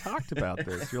it. We talked about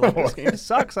this. You're like, this game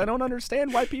sucks. I don't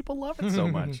understand why people love it so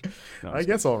much. No, I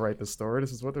guess I'll write the story.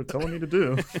 This is what they're telling me to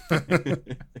do.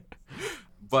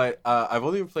 But I've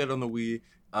only ever played it on the Wii.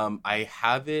 I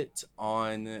have it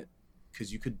on,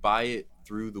 because you could buy it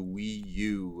through the Wii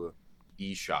U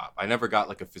eShop. I never got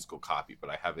like a physical copy, but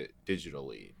I have it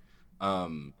digitally.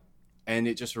 And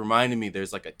it just reminded me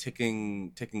there's like a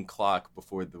ticking clock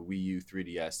before the Wii U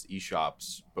 3DS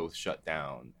eShops both shut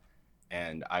down.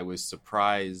 And I was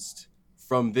surprised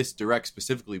from this Direct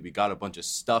specifically, we got a bunch of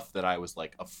stuff that I was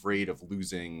like afraid of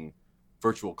losing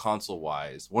Virtual Console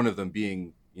wise. One of them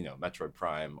being Metroid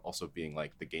Prime also being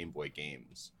like the Game Boy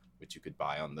games, which you could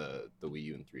buy on the Wii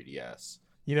U and 3DS.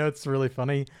 It's really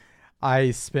funny.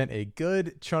 I spent a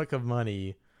good chunk of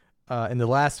money in the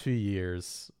last few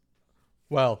years.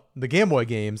 Well, the Game Boy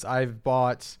games, I've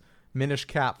bought Minish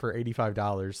Cap for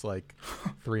 $85 like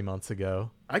 3 months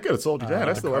ago. I could have told you that.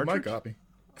 I still have my copy.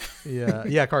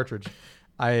 Yeah, cartridge.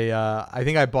 I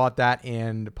think I bought that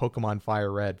and Pokemon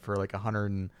Fire Red for like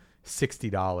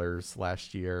 $160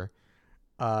 last year.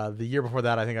 The year before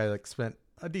that, I think I spent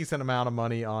a decent amount of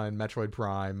money on Metroid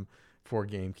Prime for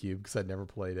GameCube because I'd never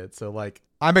played it. So like,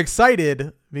 I'm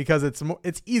excited because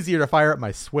it's easier to fire up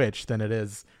my Switch than it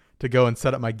is to go and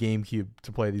set up my GameCube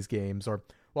to play these games. Or,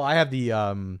 well, I have the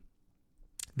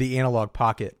Analog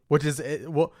Pocket, which is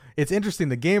it's interesting.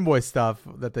 The Game Boy stuff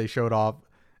that they showed off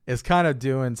is kind of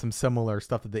doing some similar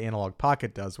stuff that the Analog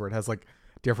Pocket does, where it has like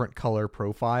different color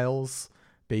profiles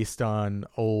based on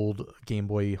old Game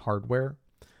Boy hardware,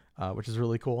 which is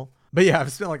really cool. But yeah,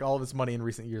 I've spent like all this money in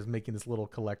recent years making this little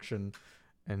collection,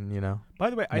 and By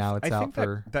the way, now I think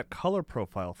that color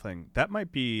profile thing, that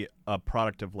might be a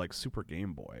product of like Super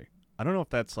Game Boy. I don't know if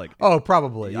that's like. Oh,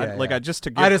 probably. I just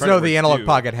know the Analog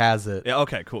Pocket has it. Yeah.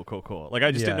 Okay. Cool. Like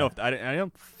I just didn't know if I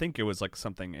don't think it was like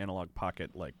something Analog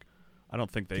Pocket like. I don't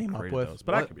think they created those.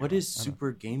 But what is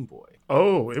Super Game Boy?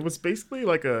 Oh, it was basically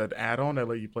like an add-on that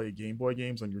let you play Game Boy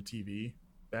games on your TV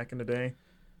back in the day.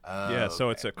 Yeah, so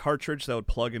it's a cartridge that would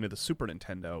plug into the Super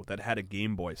Nintendo that had a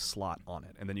Game Boy slot on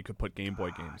it, and then you could put Game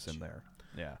Boy games in there.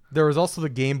 Yeah. There was also the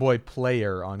Game Boy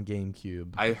Player on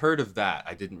GameCube. I heard of that.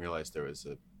 I didn't realize there was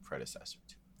a predecessor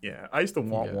to it. Yeah, I used to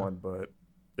want one, but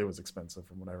it was expensive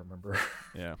from what I remember.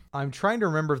 Yeah. I'm trying to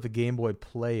remember if the Game Boy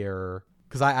Player,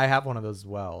 because I have one of those as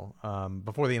well.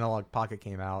 Before the Analog Pocket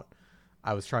came out,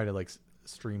 I was trying to like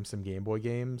stream some Game Boy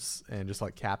games and just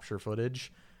like capture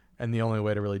footage. And the only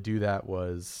way to really do that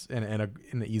was, in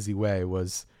the easy way,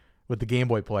 was with the Game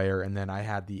Boy Player. And then I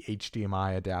had the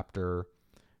HDMI adapter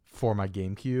for my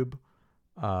GameCube.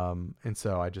 And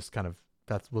so I just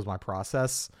that was my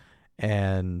process.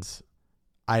 And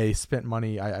I spent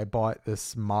money. I bought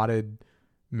this modded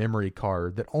memory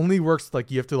card that only works,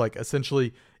 like you have to like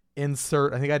essentially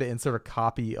insert, I think I had to insert a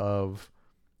copy of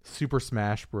Super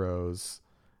Smash Bros.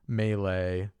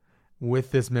 Melee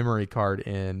with this memory card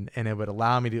in, and it would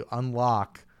allow me to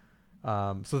unlock.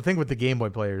 So the thing with the Game Boy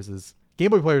players is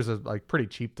Game Boy players are like pretty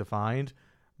cheap to find,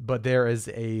 but there is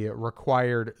a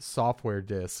required software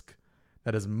disk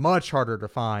that is much harder to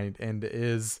find and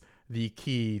is the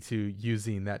key to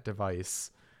using that device.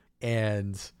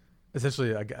 And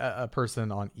essentially a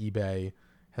person on eBay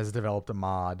has developed a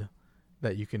mod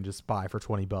that you can just buy for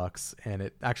 $20, and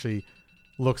it actually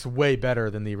looks way better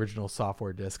than the original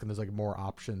software disc, and there's like more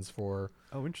options for.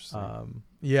 Oh, interesting.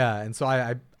 And so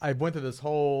I went through this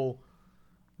whole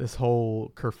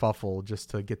kerfuffle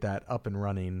just to get that up and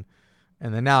running,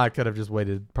 and then now I could have just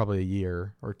waited probably a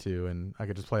year or two, and I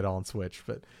could just play it all on Switch.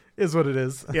 But it is what it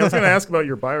is. Yeah, I was going to ask about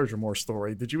your buyer's remorse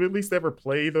story. Did you at least ever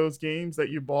play those games that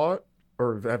you bought,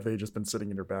 or have they just been sitting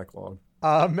in your backlog?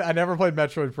 I never played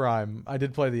Metroid Prime. I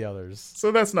did play the others,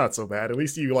 so that's not so bad. At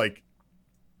least you like.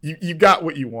 You got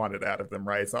what you wanted out of them,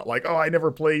 right? It's not like, oh, I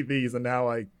never played these, and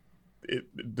now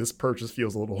this purchase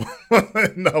feels a little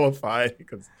nullified.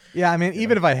 Yeah, I mean,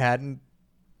 even if I hadn't,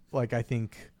 like, I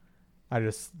think I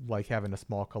just like having a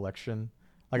small collection.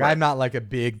 Like, right. I'm not like a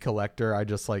big collector. I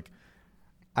just like,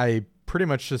 I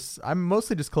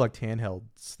mostly just collect handheld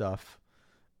stuff,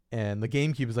 and the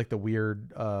GameCube is like the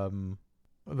weird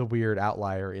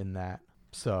outlier in that.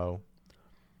 So.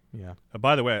 Yeah.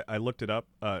 By the way, I looked it up,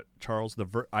 Charles.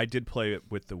 I did play it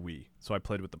with the Wii, so I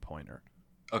played with the pointer.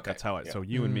 Okay, that's how So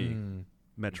you and me,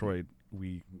 Metroid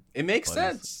Wii. It makes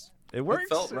sense. It works. It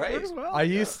felt right. It works well. I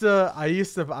used to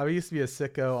be a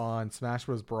sicko on Smash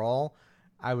Bros. Brawl.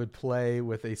 I would play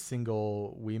with a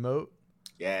single Wiimote.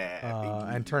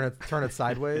 Yeah. And turn it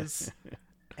sideways.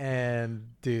 And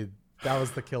dude, that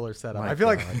was the killer setup. I feel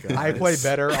like I play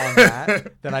better on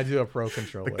that than I do a Pro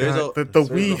Controller. The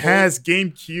Wii has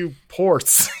GameCube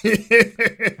ports.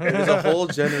 There's a whole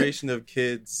generation of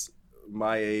kids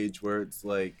my age where it's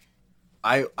like,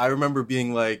 I remember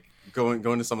being like going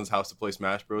to someone's house to play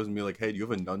Smash Bros. And be like, hey, do you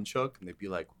have a nunchuck? And they'd be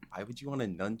like, why would you want a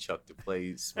nunchuck to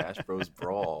play Smash Bros.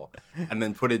 Brawl? And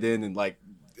then put it in, and like,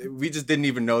 we just didn't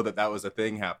even know that was a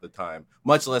thing half the time,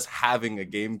 much less having a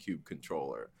GameCube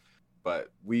controller.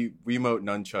 But Wiimote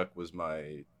Nunchuck was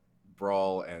my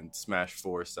Brawl and Smash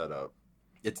 4 setup.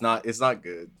 It's not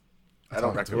good. I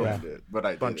don't recommend it, but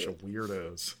I did. Bunch of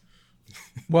weirdos.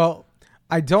 Well,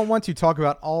 I don't want to talk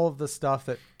about all of the stuff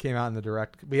that came out in the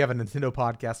Direct. We have a Nintendo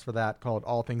podcast for that called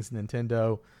All Things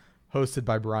Nintendo. hosted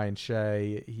by Brian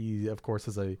Shea. He, of course,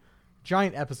 has a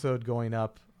giant episode going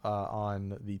up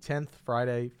on the 10th,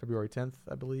 Friday, February 10th,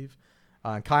 I believe.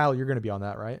 Kyle, you're going to be on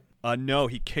that, right? No,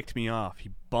 he kicked me off.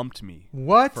 He bumped me.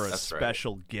 What? For a That's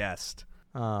special guest.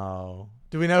 Oh.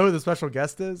 Do we know who the special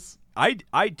guest is?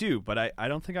 I do, but I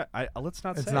don't think I let's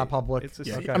not say. It's not public. It's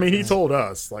Yeah, Okay. I mean, he told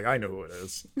us. Like, I know who it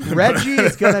is. Reggie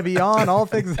is going to be on all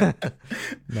things.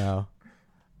 No.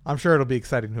 I'm sure it'll be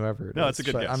exciting, whoever it is. No, it's a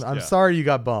good but guess, I'm yeah. sorry you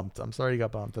got bumped. That's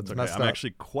Okay, messed I'm up.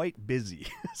 actually quite busy,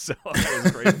 so I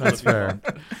was grateful. That's fair.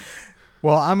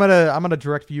 Well, I'm gonna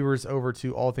direct viewers over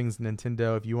to All Things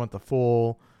Nintendo if you want the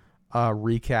full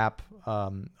recap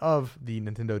of the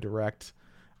Nintendo Direct.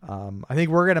 I think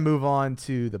we're gonna move on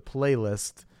to the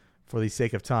playlist for the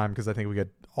sake of time because I think we could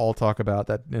all talk about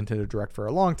that Nintendo Direct for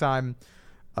a long time.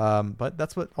 But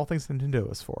that's what All Things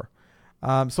Nintendo is for.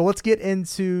 So let's get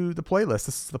into the playlist.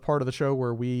 This is the part of the show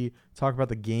where we talk about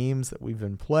the games that we've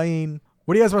been playing.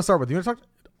 What do you guys want to start with?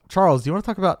 Charles, do you want to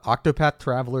talk about Octopath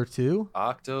Traveler 2?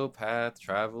 Octopath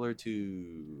Traveler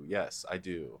 2. Yes, I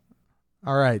do.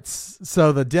 All right.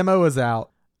 So the demo is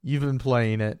out. You've been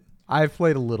playing it. I've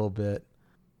played a little bit.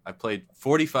 I played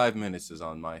 45 minutes is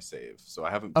on my save, so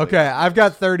I haven't played Okay, I've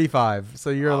got 35.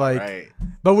 So you're right.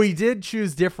 But we did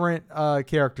choose different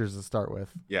characters to start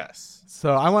with. Yes.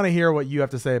 So I want to hear what you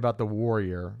have to say about the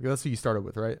warrior. That's who you started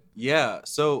with, right? Yeah.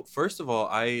 So first of all,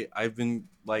 I've been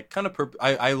like kind of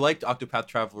I liked Octopath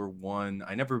Traveler 1.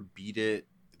 I never beat it.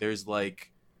 There's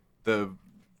like the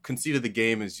conceit of the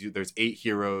game is there's 8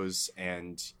 heroes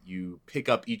and you pick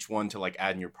up each one to like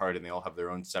add in your part, and they all have their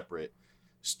own separate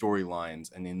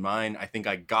storylines. And in mine, I think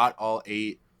I got all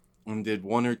 8 and did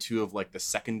 1 or 2 of like the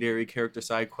secondary character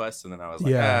side quests, and then I was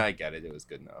like, I get it. It was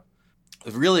good enough. I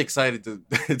was really excited to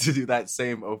to do that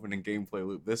same opening gameplay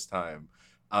loop this time.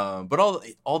 But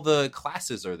all the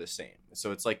classes are the same.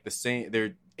 So it's like the same. There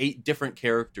are 8 different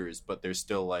characters, but there's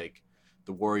still like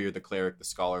the warrior, the cleric, the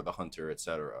scholar, the hunter,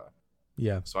 etc.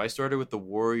 Yeah. So I started with the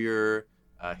warrior,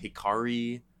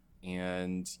 Hikari,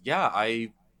 and yeah,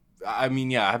 I mean,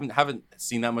 yeah, I haven't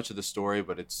seen that much of the story,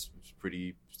 but it's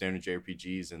pretty standard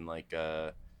JRPGs and like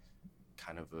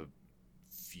kind of a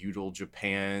feudal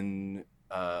Japan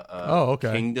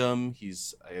kingdom.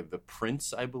 He's the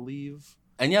prince, I believe.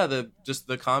 And yeah,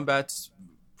 the combat's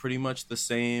pretty much the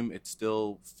same. It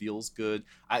still feels good.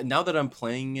 Now that I'm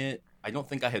playing it, I don't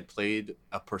think I had played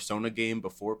a Persona game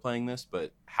before playing this,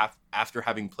 but after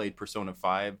having played Persona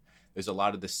 5, there's a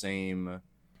lot of the same.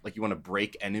 Like, you want to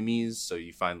break enemies, so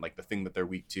you find like the thing that they're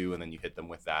weak to, and then you hit them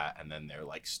with that, and then they're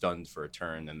like stunned for a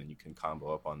turn, and then you can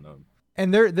combo up on them.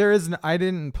 And there is I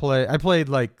didn't play. I played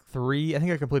like 3. I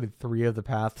think I completed 3 of the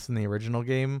paths in the original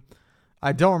game.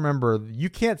 I don't remember.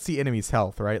 You can't see enemies'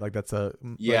 health, right? Like that's a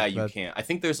you can't. I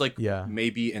think there's like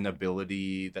maybe an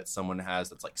ability that someone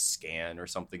has that's like scan or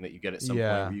something that you get at some point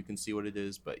where you can see what it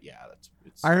is. But yeah,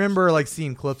 I remember like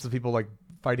seeing clips of people like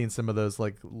fighting some of those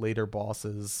like later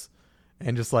bosses,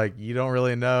 and just like you don't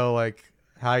really know like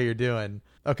how you're doing.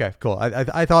 Okay, cool.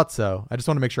 I thought so. I just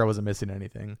want to make sure I wasn't missing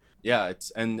anything. Yeah,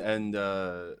 it's and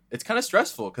it's kind of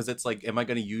stressful because it's like, am I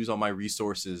going to use all my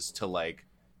resources to like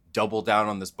double down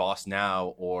on this boss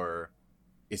now, or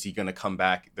is he going to come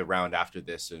back the round after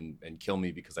this and kill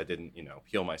me because I didn't,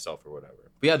 heal myself or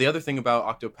whatever. But yeah, the other thing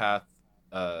about Octopath,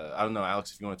 I don't know,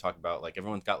 Alex, if you want to talk about, like,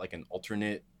 everyone's got like an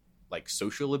alternate like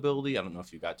social ability. I don't know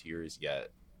if you got to yours yet.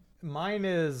 Mine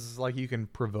is like you can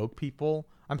provoke people.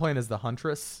 I'm playing as the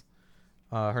huntress.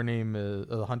 Her name is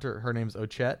the hunter. Her name's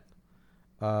Ochette,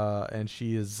 and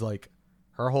she is like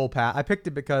her whole path. I picked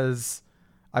it because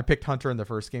I picked Hunter in the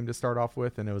first game to start off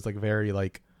with, and it was like very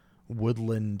like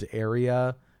woodland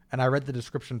area. And I read the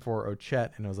description for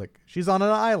Ochette, and I was like, she's on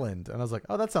an island, and I was like,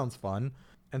 oh, that sounds fun.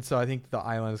 And so I think the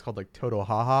island is called like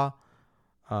Totohaha,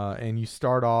 and you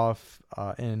start off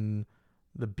in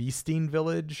the Beastine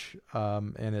village,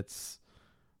 and it's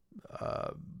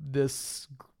this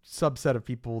subset of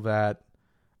people that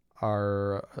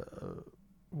are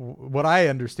what I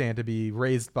understand to be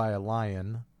raised by a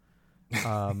lion,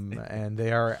 and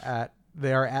they are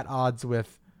at odds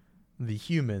with the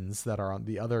humans that are on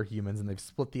the other humans, and they've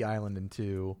split the island in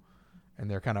 2,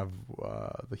 and they're kind of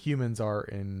the humans are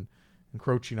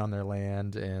encroaching on their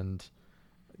land, and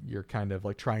you're kind of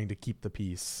like trying to keep the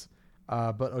peace.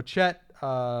 But Ochette,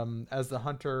 as the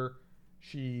hunter,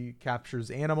 she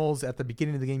captures animals. At the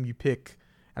beginning of the game, you pick,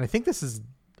 and I think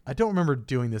I don't remember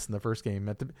doing this in the first game.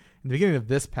 In the beginning of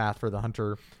this path for the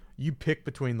hunter, you pick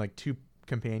between like 2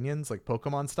 companions, like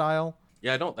Pokemon style.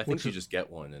 Yeah, I think you just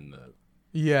get one in the.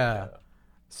 Yeah.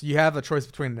 So you have a choice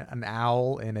between an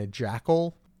owl and a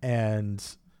jackal, and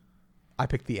I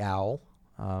picked the owl.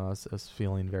 I was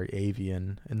feeling very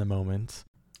avian in the moment.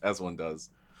 As one does.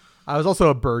 I was also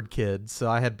a bird kid, so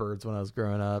I had birds when I was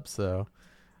growing up. So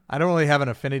I don't really have an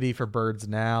affinity for birds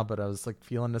now, but I was like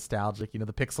feeling nostalgic.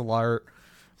 The pixel art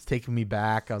was taking me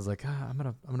back. I was like,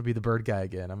 I'm gonna be the bird guy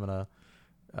again. I'm gonna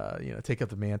take up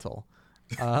the mantle.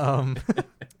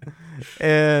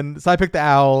 And so I picked the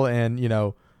owl, and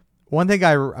one thing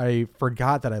I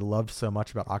forgot that I loved so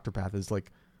much about Octopath is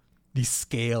like the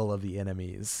scale of the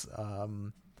enemies.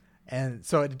 And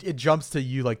so it jumps to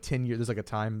you like 10 years. There's like a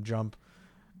time jump,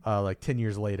 like 10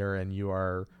 years later, and you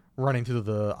are running through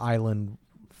the island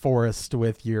forest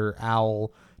with your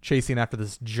owl chasing after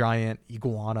this giant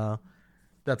iguana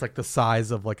that's like the size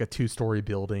of like a 2-story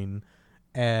building.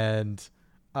 And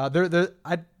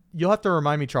you'll have to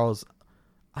remind me, Charles.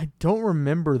 I don't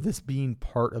remember this being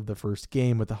part of the first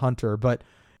game with the hunter, but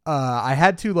I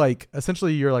had to like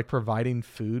essentially you're like providing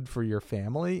food for your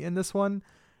family in this one.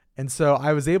 And so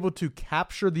I was able to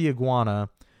capture the iguana.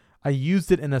 I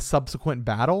used it in a subsequent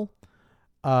battle.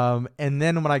 And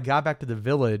then when I got back to the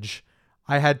village,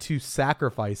 I had to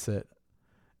sacrifice it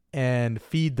and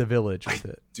feed the village with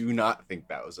it. Do not think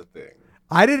that was a thing.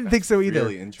 I didn't think so either.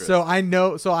 Really interesting. So I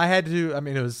know. So I had to. I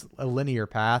mean, it was a linear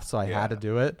path, so I had to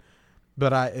do it.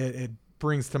 But it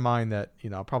brings to mind that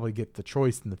I'll probably get the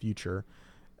choice in the future.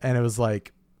 And it was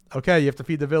like, okay, you have to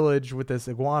feed the village with this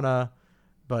iguana,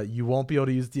 but you won't be able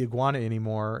to use the iguana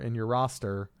anymore in your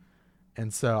roster.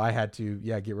 And so I had to,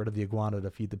 get rid of the iguana to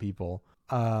feed the people.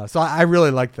 So I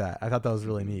really liked that. I thought that was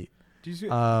really neat. Did you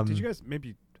guys,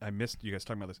 maybe I missed you guys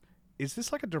talking about this. Is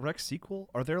this like a direct sequel?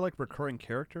 Are there like recurring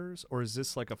characters, or is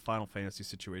this like a Final Fantasy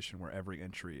situation where every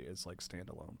entry is like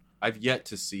standalone? I've yet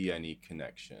to see any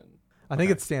connection. I think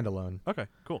it's standalone. Okay,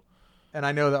 cool. And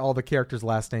I know that all the characters'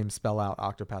 last names spell out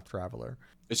Octopath Traveler.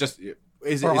 It's just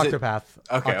Octopath.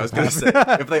 Okay, Octopath. I was going to say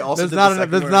if they also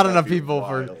there's not enough people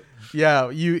for. Yeah,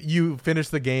 you finish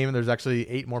the game and there's actually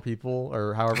 8 more people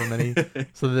or however many,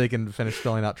 so that they can finish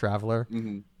filling out Traveler.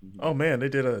 Mm-hmm. Oh man, they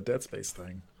did a Dead Space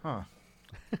thing, huh?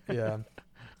 Yeah.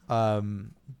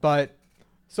 But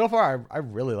so far I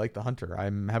really like the Hunter.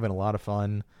 I'm having a lot of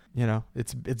fun.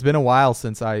 It's been a while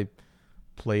since I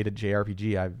played a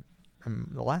JRPG.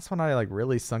 The last one I like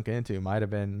really sunk into might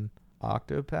have been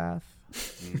Octopath.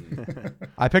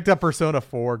 I picked up Persona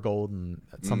 4 Golden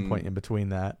at some point in between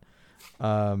that.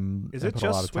 Is it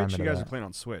just Switch? You guys are playing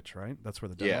on Switch, right? That's where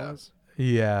the demo is?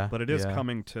 Yeah. But it is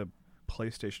coming to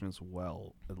PlayStation as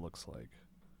well, it looks like.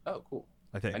 Oh, cool.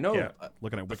 I think. I know.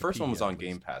 Looking at the first one was on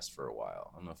Game Pass for a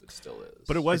while. I don't know if it still is.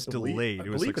 But it was delayed. It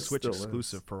was like it Switch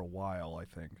exclusive for a while, I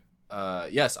think.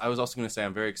 Yes, I was also going to say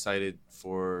I'm very excited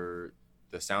for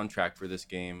the soundtrack for this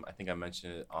game. I think I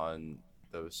mentioned it on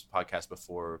those podcasts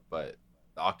before, but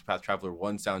the Octopath Traveler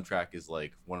 1 soundtrack is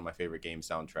like one of my favorite game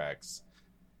soundtracks.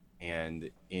 And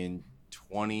in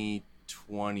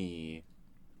 2020,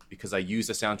 because I used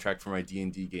a soundtrack for my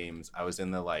D&D games, I was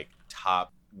in the like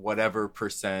top whatever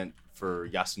percent for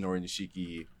Yasunori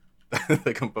Nishiki,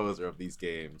 the composer of these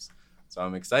games. So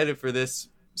I'm excited for this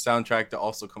soundtrack to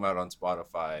also come out on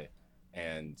Spotify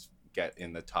and get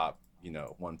in the top,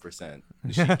 1%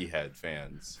 Nishiki head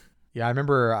fans. Yeah, I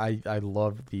remember I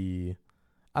loved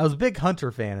I was a big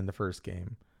Hunter fan in the first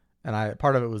game, and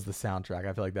part of it was the soundtrack.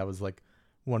 I feel like that was like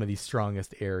one of the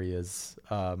strongest areas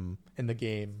in the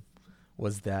game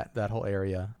was that whole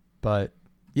area. But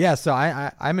yeah, so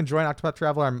I'm enjoying Octopath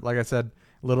Traveler. I'm, like I said,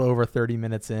 a little over 30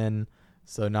 minutes in,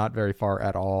 so not very far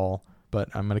at all. But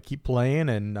I'm going to keep playing,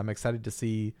 and I'm excited to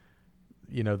see,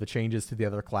 the changes to the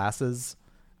other classes.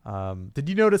 Did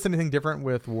you notice anything different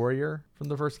with Warrior from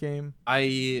the first game?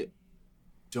 I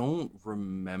don't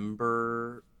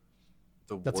remember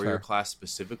the Warrior class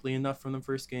specifically enough from the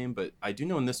first game, but I do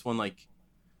know in this one, like,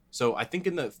 so I think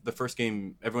in the first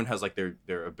game, everyone has like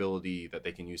their ability that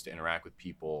they can use to interact with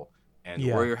people, and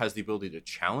Warrior has the ability to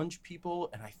challenge people.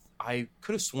 And I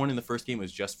could have sworn in the first game it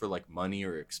was just for like money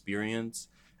or experience.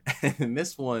 And in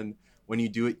this one, when you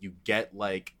do it, you get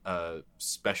like a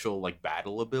special like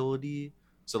battle ability.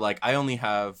 So like I only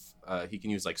have he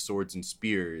can use like swords and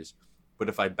spears, but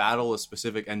if I battle a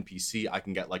specific NPC, I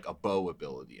can get like a bow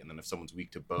ability. And then if someone's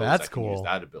weak to bows, I can use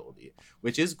that ability,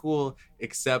 which is cool.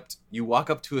 Except you walk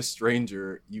up to a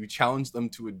stranger, you challenge them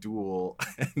to a duel,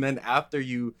 and then after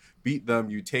you beat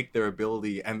them, you take their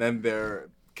ability, and then their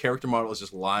character model is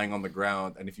just lying on the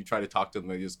ground. And if you try to talk to them,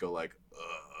 they just go like,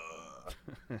 ugh.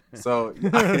 So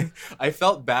I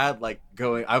felt bad like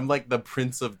I'm like the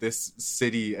prince of this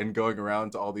city and going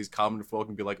around to all these common folk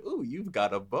and be like, ooh, you've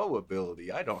got a bow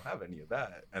ability, I don't have any of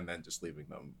that, and then just leaving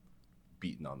them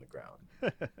beaten on the ground.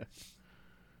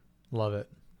 Love it.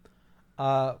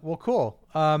 Well, cool.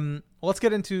 Well, let's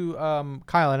get into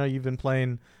Kyle. I know you've been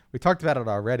playing. We talked about it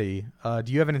already. Do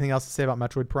you have anything else to say about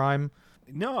Metroid Prime?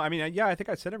 No, I mean, yeah, I think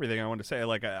I said everything I wanted to say.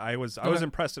 Like, I was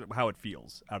impressed at how it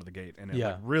feels out of the gate, and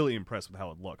like, really impressed with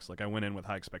how it looks. Like, I went in with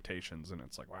high expectations, and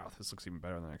it's like, wow, this looks even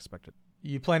better than I expected.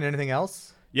 You playing anything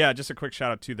else? Yeah, just a quick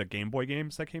shout out to the Game Boy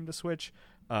games that came to Switch.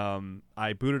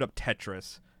 I booted up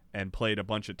Tetris and played a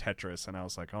bunch of Tetris, and I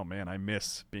was like, oh man, I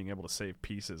miss being able to save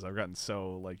pieces. I've gotten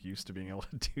so like used to being able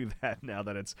to do that now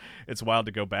that it's wild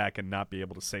to go back and not be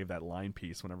able to save that line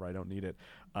piece whenever I don't need it.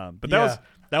 But that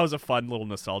was a fun little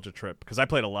nostalgia trip because I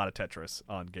played a lot of Tetris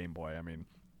on Game Boy. I mean,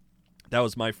 that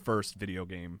was my first video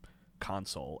game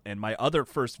console, and my other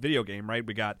first video game, right?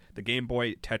 We got the Game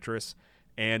Boy, Tetris,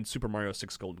 and Super Mario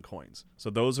 6 Golden Coins. So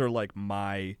those are like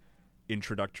my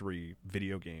introductory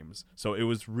video games. So it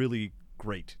was really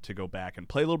great to go back and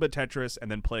play a little bit Tetris and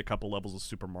then play a couple levels of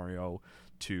Super Mario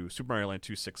Land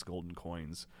 2 6 Golden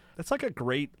Coins. That's like a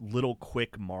great little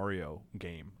quick Mario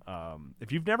game.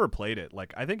 If you've never played it,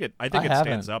 like I think it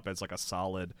stands up as like a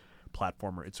solid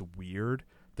platformer. It's weird.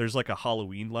 There's like a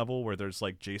Halloween level where there's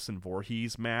like Jason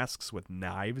Voorhees masks with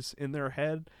knives in their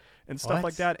head and stuff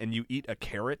like that, and you eat a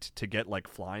carrot to get like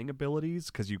flying abilities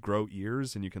because you grow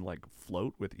ears and you can like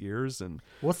float with ears. And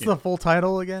what's the full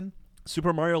title again?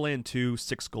 Super Mario Land 2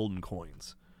 6 Golden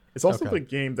Coins. It's also the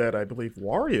game that I believe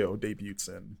Wario debuts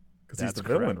in because he's the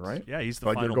villain, right? Yeah, he's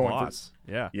the final boss.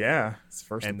 Yeah, his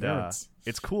first appearance.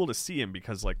 It's cool to see him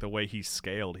because like the way he's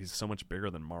scaled, he's so much bigger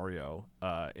than Mario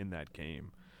in that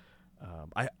game.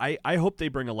 I hope they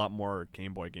bring a lot more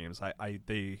Game Boy games.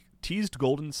 They teased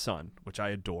Golden Sun, which I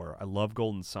adore. I love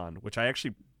Golden Sun, which I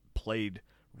actually played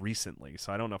recently,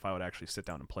 so I don't know if I would actually sit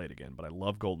down and play it again, but I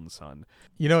love Golden Sun.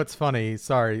 You know, it's funny,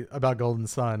 sorry, about Golden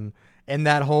Sun and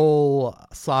that whole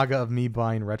saga of me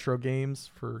buying retro games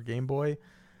for Game Boy.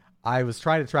 I was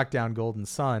trying to track down Golden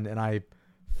Sun, and I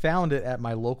found it at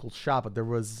my local shop, but there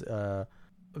was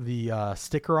the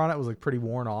sticker on it was like pretty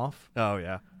worn off. Oh,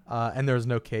 yeah. And there was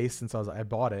no case, and so I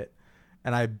bought it,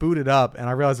 and I booted up, and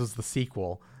I realized it was the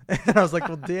sequel. And I was like,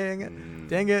 well, dang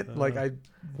it. Like, I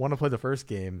want to play the first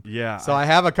game. Yeah. So I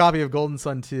have a copy of Golden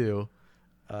Sun 2,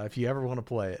 if you ever want to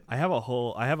play it. I have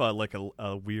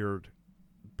a weird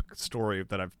story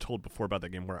that I've told before about that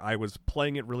game where I was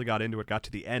playing it, really got into it, got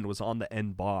to the end, was on the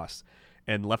end boss,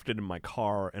 and left it in my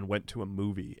car and went to a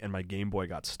movie, and my Game Boy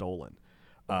got stolen.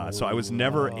 So I was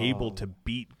never able to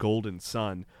beat Golden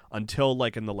Sun until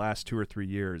like in the last 2 or 3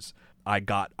 years. I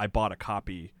bought a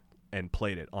copy and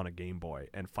played it on a Game Boy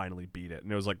and finally beat it.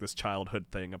 And it was like this childhood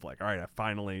thing of like, all right,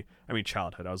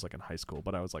 childhood, I was like in high school,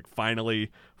 but I was like finally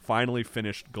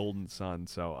finished Golden Sun.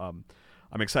 So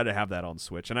I'm excited to have that on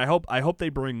Switch. And I hope they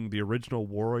bring the original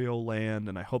Wario Land,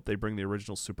 and I hope they bring the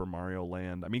original Super Mario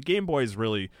Land. I mean, Game Boy is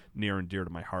really near and dear to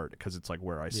my heart because it's like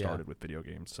where I started with video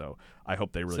games. So I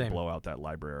hope they really blow out that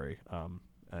library.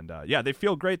 They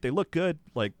feel great. They look good.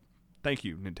 Like, thank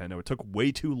you, Nintendo. It took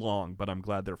way too long, but I'm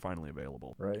glad they're finally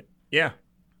available. Right. Yeah.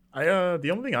 The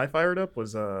only thing I fired up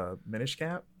was Minish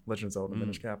Cap, Legend of Zelda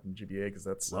Minish Cap and GBA, because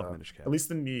that's at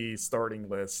least in the starting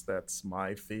list, that's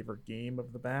my favorite game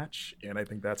of the batch, and I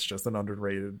think that's just an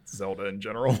underrated Zelda in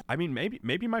general. I mean,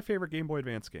 maybe my favorite Game Boy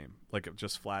Advance game, like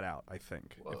just flat out. I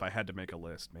think if I had to make a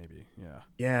list, maybe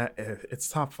yeah, it's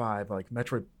top 5. Like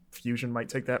Metroid Fusion might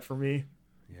take that for me,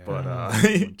 but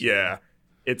yeah.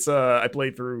 It's I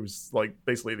played through like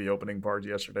basically the opening part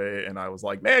yesterday, and I was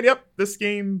like, man, yep, this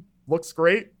game looks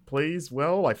great, plays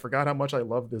well. I forgot how much I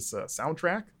love this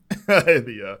soundtrack.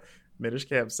 The Minish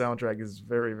Cap soundtrack is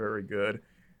very, very good.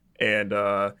 And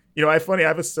I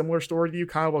have a similar story to you,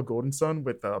 Kyle, about Golden Sun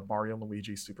with Mario and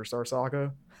Luigi Superstar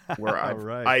Saga, where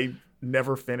I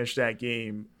never finished that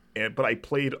game, but I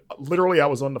played literally. I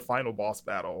was on the final boss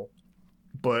battle.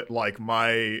 But like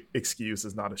my excuse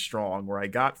is not as strong, where I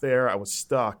got there, I was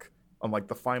stuck on like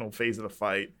the final phase of the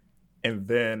fight, and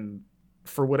then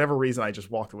for whatever reason I just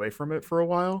walked away from it for a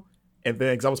while, and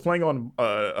then because I was playing on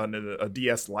a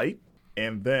DS Lite,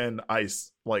 and then I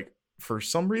like for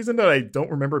some reason that I don't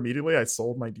remember immediately, I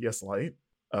sold my DS Lite,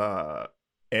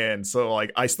 and so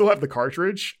like I still have the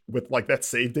cartridge with like that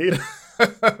save data.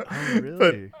 Oh,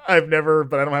 really?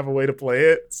 But I don't have a way to play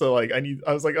it. So like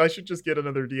I was like, I should just get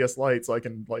another DS Lite so I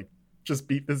can like just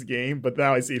beat this game. But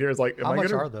now I see it here, it's like, how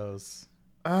much are those?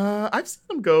 I've seen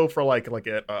them go for like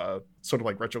at sort of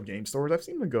like retro game stores. I've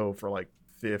seen them go for like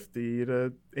 $50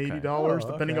 to $80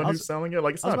 depending on who's selling it.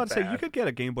 Like it's not bad. I was about to say you could get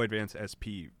a Game Boy Advance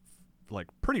SP like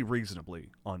pretty reasonably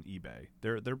on eBay.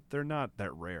 They're not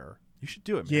that rare. You should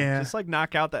do it, man. Yeah. Just like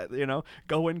knock out that,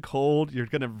 go in cold. You're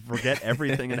going to forget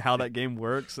everything and how that game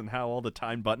works and how all the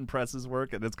time button presses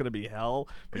work, and it's going to be hell.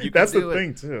 But that's the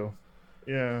thing, too.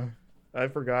 Yeah. I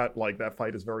forgot, like, that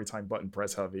fight is very time button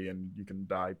press heavy, and you can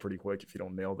die pretty quick if you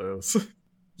don't nail those.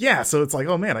 Yeah, so it's like,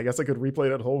 oh man, I guess I could replay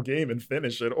that whole game and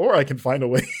finish it, or I can find a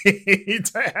way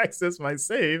to access my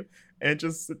save and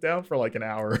just sit down for like an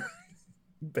hour,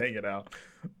 bang it out.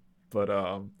 But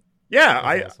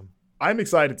yeah, Awesome. I'm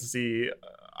excited to see.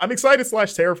 I'm excited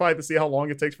 / terrified to see how long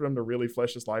it takes for them to really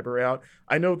flesh this library out.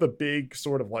 I know the big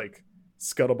sort of like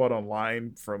scuttlebutt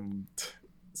online from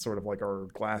sort of like our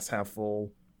glass half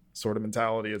full sort of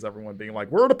mentality is everyone being like,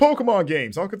 where are the Pokemon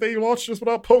games? How could they launch this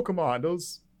without Pokemon?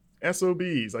 Those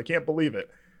SOBs, I can't believe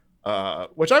it.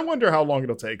 Which I wonder how long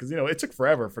it'll take, because it took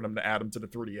forever for them to add them to the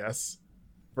 3DS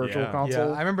virtual console.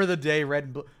 Yeah, I remember the day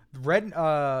the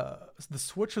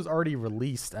Switch was already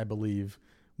released, I believe,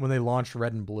 when they launched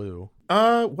Red and Blue.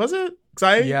 Was it?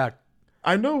 Yeah.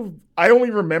 I know. I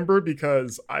only remember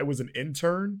because I was an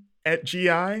intern at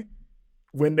GI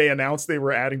when they announced they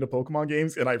were adding the Pokemon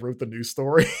games, and I wrote the news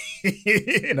story,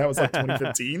 and that was like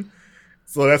 2015.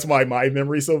 So that's why my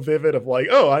memory's so vivid of like,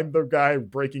 oh, I'm the guy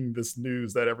breaking this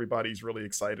news that everybody's really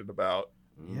excited about.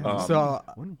 Yeah. So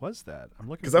when was that? I'm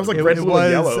looking. Because that was like it Red, Blue,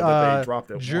 and Yellow was that they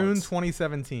dropped it June once.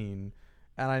 2017,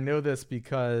 and I know this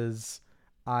because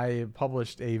I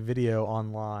published a video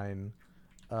online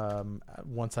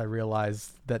once I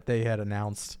realized that they had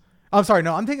announced. I'm sorry,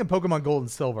 no, I'm thinking Pokemon Gold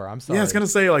and Silver. I'm sorry. Yeah, I was gonna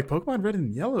say like Pokemon Red,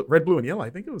 Blue, and Yellow. I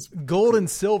think it was Gold and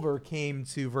Silver came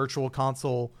to Virtual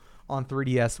Console on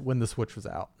 3DS when the Switch was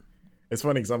out. It's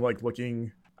funny because I'm like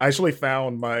looking. I actually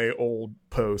found my old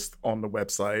post on the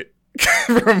website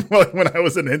from when I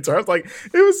was an intern. I was like,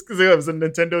 it was because it was a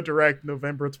Nintendo Direct,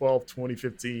 November 12th,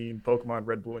 2015. Pokemon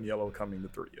Red, Blue, and Yellow coming to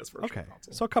 3DS Virtual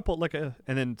Console. So a couple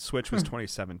and then Switch was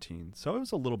 2017. So it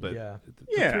was a little bit. Yeah.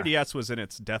 The 3DS was in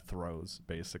its death throes,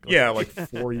 basically. Yeah, like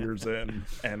 4 years in,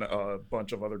 and a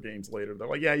bunch of other games later. They're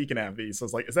like, yeah, you can have these. So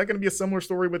it's like, is that going to be a similar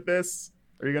story with this?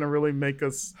 Are you going to really make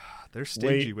us? They're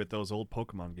stingy with those old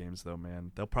Pokemon games, though,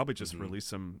 man. They'll probably just release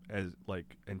them as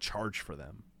like and charge for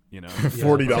them.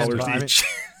 $40 each.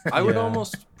 I would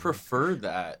almost prefer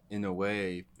that in a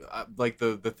way. Like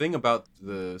the thing about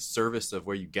the service of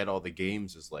where you get all the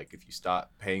games is like if you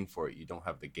stop paying for it, you don't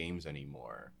have the games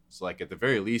anymore. So like at the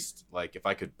very least, like if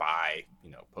I could buy,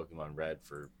 Pokemon Red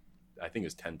for, I think it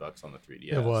was $10 on the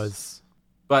 3DS. It was,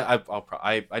 but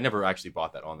I never actually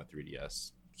bought that on the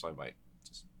 3DS, so I might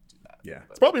just do that. Yeah,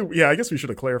 but it's probably. Yeah, I guess we should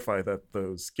have clarified that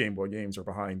those Game Boy games are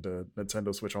behind the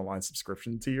Nintendo Switch Online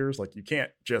subscription tiers. Like you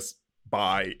can't just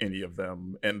buy any of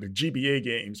them, and the GBA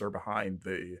games are behind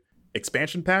the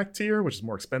expansion pack tier, which is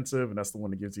more expensive, and that's the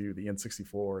one that gives you the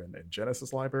N64 and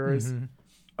Genesis libraries.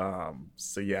 Mm-hmm.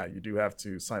 So yeah, you do have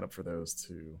to sign up for those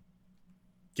to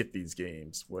get these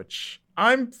games, which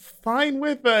I'm fine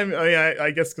with.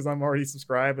 I guess because I'm already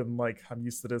subscribed and like I'm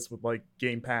used to this with like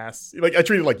Game Pass. Like I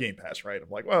treat it like Game Pass, right? I'm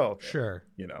like, well, okay, sure.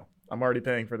 I'm already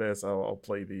paying for this. I'll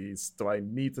play these. Do I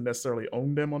need to necessarily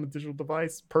own them on a digital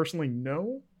device? Personally,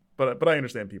 no. But I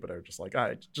understand people that are just like,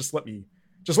 just let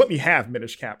me have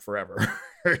Minish Cap forever.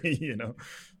 Are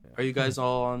you guys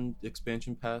all on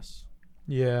expansion pass?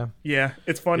 Yeah.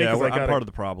 It's funny because I'm part of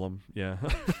the problem. Yeah.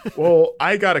 Well,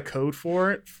 I got a code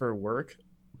for it for work,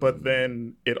 but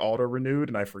then it auto renewed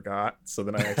and I forgot. So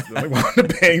then I accidentally wound up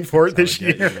paying for it this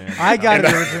year. I got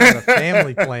it originally on a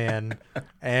family plan,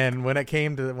 and when it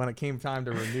came time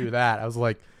to renew that, I was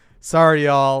like, sorry,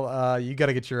 y'all. You got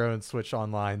to get your own Switch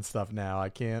Online stuff now. I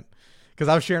can't, because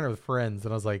I was sharing it with friends,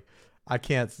 and I was like, I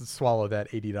can't swallow that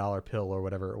 $80 pill or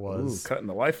whatever it was. Ooh, cutting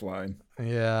the lifeline.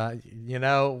 Yeah,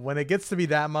 when it gets to be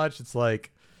that much, it's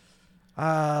like,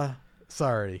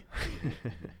 sorry,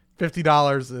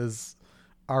 $50 is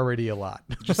already a lot.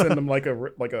 Just send them like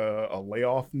a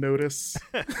layoff notice.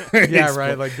 Yeah,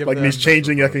 right. Like these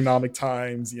changing economic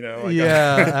times.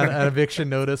 An eviction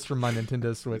notice from my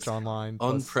Nintendo Switch Online.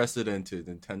 Unprecedented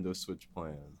Nintendo Switch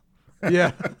plan.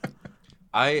 Yeah.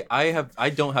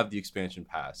 I don't have the expansion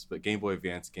pass, but Game Boy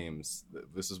Advance games,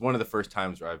 this is one of the first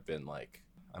times where I've been like,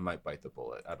 I might bite the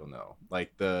bullet. I don't know.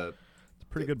 Like it's a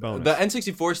pretty good bonus. The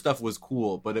N64 stuff was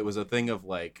cool, but it was a thing of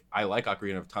like, I like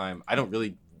Ocarina of Time. I don't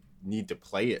really need to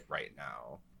play it right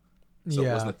now. So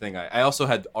it wasn't a thing. I also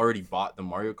had already bought the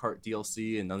Mario Kart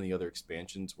DLC, and none of the other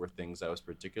expansions were things I was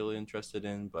particularly interested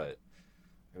in, but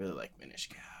I really like Minish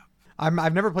Cap.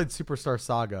 I've never played Superstar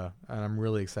Saga, and I'm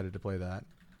really excited to play that.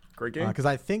 Great game. Because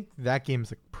I think that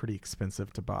game's pretty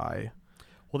expensive to buy.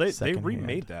 Well, they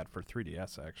remade that for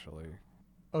 3DS, actually.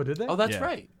 Oh, did they? Oh, that's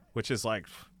right. Which is like,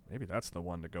 maybe that's the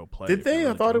one to go play. Did they?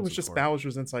 Really I thought it was Jonesy just for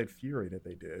Bowser's Inside Fury that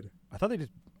they did. I thought they did.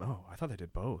 Oh, I thought they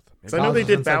did both. So I know they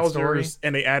did Inside Bowser's, Story?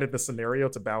 and they added the scenario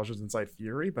to Bowser's Inside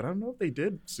Fury, but I don't know if they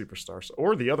did Superstar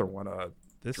or the other one.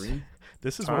 This Dream?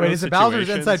 this is Wait, one of Wait, those is it Bowser's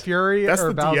situations- Inside Fury That's or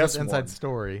the Bowser's DS Inside one.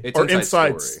 Story? It's Or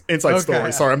Inside Inside Story.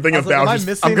 Story. Sorry, I'm thinking I of was like, am I Bowser's.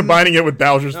 missing- I'm combining it with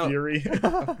Bowser's No. Fury.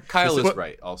 Kyle This is is-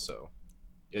 right. Also,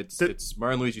 it's Did- it's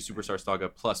Mario and Luigi Superstar Saga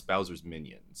plus Bowser's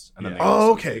Minions, and then Yeah. they Oh,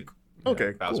 also okay. did,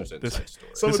 Okay, Bowser's cool. Inside Story.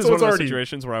 So This it's is one of those already-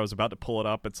 situations where I was about to pull it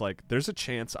up. It's like there's a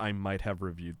chance I might have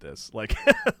reviewed this. Like,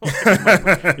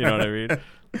 you know what I mean?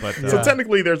 But Yeah. So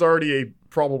technically, there's already a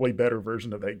probably better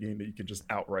version of that game that you can just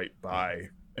outright buy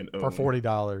and own For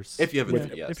 $40. if you have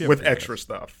With- an yes. if you have with a extra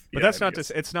stuff. But Yeah, that's I not guess.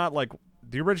 just. It's not like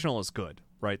the original is good,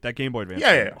 right? That Game Boy Advance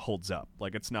Yeah, game yeah. holds up.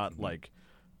 Like it's not like.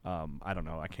 I don't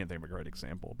know. I can't think of a great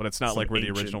example, but it's not Some like where the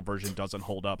ancient- original version doesn't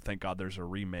hold up. Thank God there's a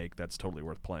remake that's totally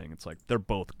worth playing. It's like they're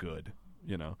both good,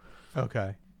 you know.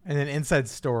 Okay. And then Inside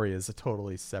Story is a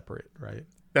totally separate, right?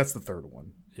 That's the third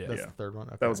one. Yeah. That's Yeah. the third one.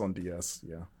 Okay. That was on DS.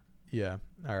 Yeah. Yeah.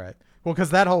 All right. Well,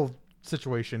 because that whole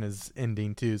situation is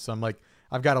ending too. So I'm like,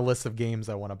 I've got a list of games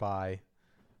I want to buy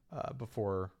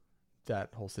before that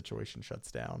whole situation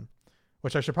shuts down,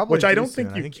 which I should probably. Which I do don't soon.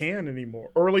 think you can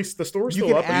anymore, or at least the store's You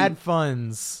still can up. add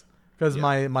funds because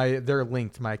Yeah. they're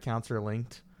linked. My accounts are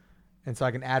linked, and so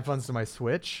I can add funds to my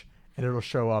Switch, and it'll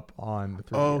show up on the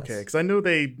 3DS. Oh, okay, because I know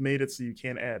they made it so you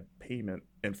can't add payment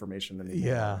information anymore.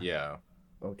 Yeah. Yeah.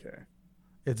 Okay.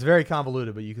 It's very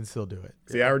convoluted, but you can still do it.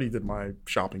 See, I already did my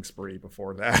shopping spree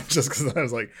before that, just because I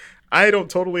was like, I don't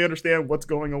totally understand what's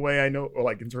going away. I know, or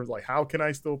like in terms of like, how can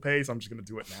I still pay? So I'm just gonna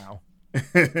do it now.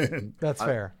 That's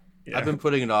fair. Yeah. I've been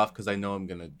putting it off because I know I'm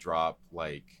gonna drop.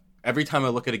 Like every time I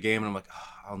look at a game and I'm like,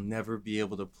 I'll never be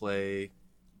able to play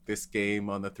this game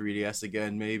on the 3DS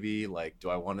again. Maybe like, do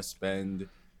I want to spend,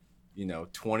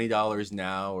 $20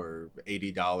 now or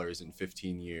 $80 in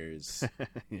 15 years?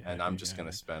 Yeah, And I'm just yeah.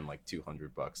 gonna spend like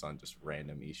 $200 on just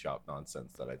random eShop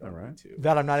nonsense that I don't Alright. need to.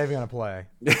 That I'm not even gonna play.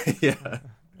 Yeah,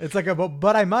 It's like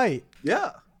but I might.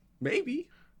 yeah, maybe.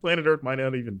 Planet Earth might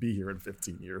not even be here in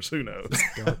 15 years. Who knows?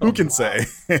 Who can say?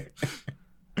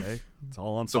 Hey, it's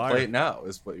all on So fire. play it now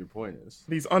is what your point is.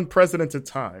 These unprecedented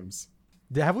times.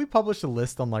 Have we published a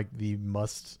list on like the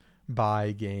must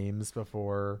buy games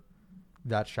before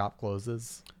that shop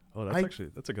closes? Oh,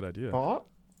 that's a good idea. Thought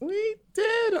we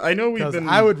did. I know we've Because been.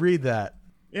 I would read that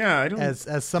Yeah, I don't.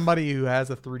 as somebody who has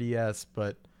a 3DS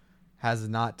but has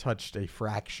not touched a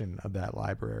fraction of that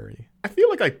library. I feel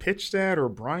like I pitched that or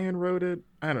Brian wrote it.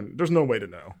 I don't. There's no way to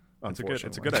know. It's a good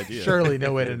Unfortunately. idea. Surely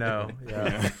no way to know.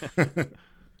 Yeah.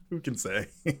 Who can say?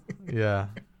 Yeah.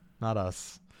 Not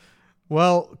us.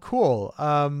 Well, cool.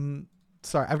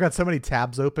 Sorry, I've got so many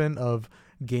tabs open of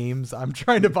games I'm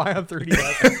trying to buy on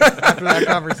 3DS after that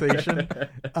conversation.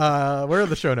 Where are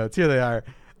the show notes? Here they are.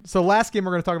 So last game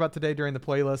we're going to talk about today during the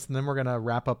playlist, and then we're going to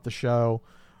wrap up the show.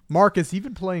 Marcus, you've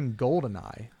been playing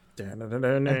GoldenEye.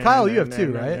 And Kyle, you have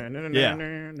too, right?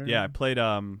 Yeah, I played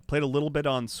a little bit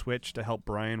on Switch to help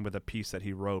Brian with a piece that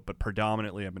he wrote, but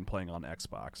predominantly I've been playing on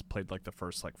Xbox. Played like the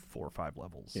first like 4 or 5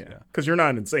 levels. Yeah, because you're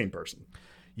not an insane person.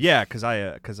 Yeah, because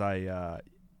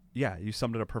yeah, you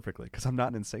summed it up perfectly. Because I'm not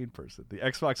an insane person. The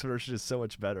Xbox version is so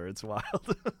much better. It's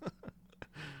wild.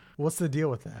 What's the deal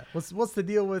with that? What's the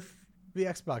deal with the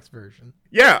Xbox version?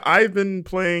 Yeah, I've been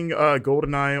playing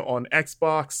GoldenEye on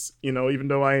Xbox. Even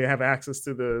though I have access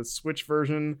to the Switch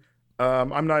version,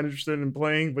 I'm not interested in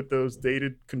playing with those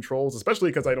dated controls, especially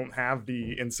because I don't have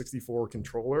the N64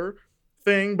 controller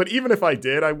thing. But even if I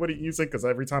did, I wouldn't use it because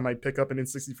every time I pick up an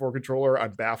N64 controller,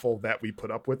 I'm baffled that we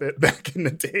put up with it back in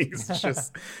the days. It's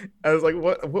just, I was like,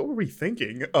 what were we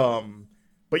thinking?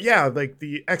 But yeah, like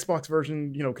the Xbox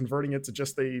version, converting it to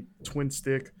just a twin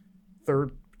stick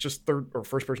third or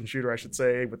first person shooter, I should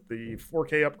say, with the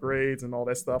 4K upgrades and all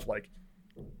that stuff, like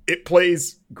it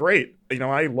plays great.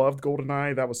 I loved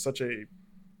GoldenEye. That was such a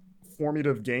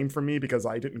formative game for me because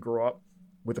I didn't grow up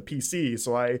with a PC,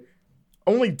 so I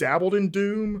only dabbled in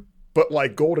Doom, but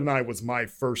like GoldenEye was my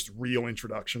first real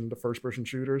introduction to first person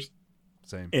shooters.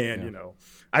 Same. And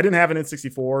I didn't have an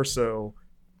N64, so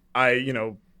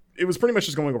it was pretty much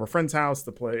just going over a friend's house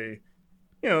to play,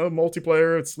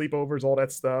 multiplayer, sleepovers, all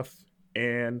that stuff.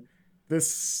 And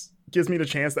this gives me the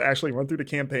chance to actually run through the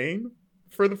campaign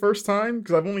for the first time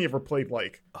because I've only ever played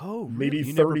like maybe You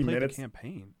 30 never played minutes. the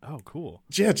campaign. Oh, cool.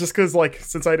 Yeah, just because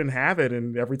since I didn't have it,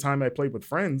 and every time I played with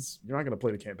friends, you're not going to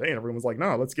play the campaign. Everyone was like,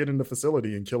 no, let's get in the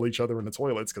facility and kill each other in the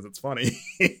toilets because it's funny.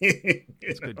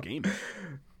 It's good gaming.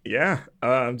 Yeah.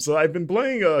 So I've been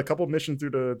playing a couple missions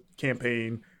through the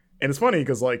campaign, and it's funny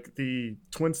because like the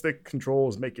twin stick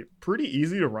controls make it pretty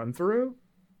easy to run through,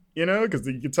 because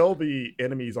you can tell the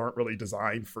enemies aren't really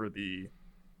designed for the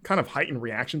kind of heightened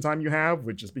reaction time you have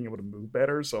with just being able to move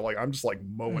better. So like I'm just like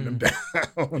mowing them down.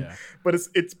 Yeah. But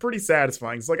it's pretty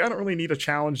satisfying. It's like I don't really need a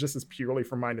challenge. This is purely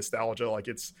for my nostalgia. Like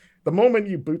it's the moment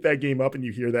you boot that game up and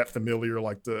you hear that familiar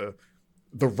like the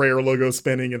Rare logo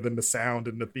spinning and then the sound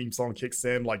and the theme song kicks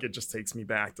in, like it just takes me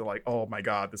back to like, oh my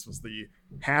God, this was the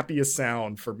happiest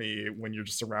sound for me when you're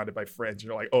just surrounded by friends.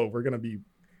 You're like, oh, we're gonna be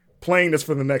playing this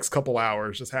for the next couple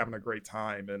hours, just having a great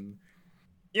time. And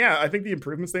yeah, I think the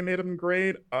improvements they made have been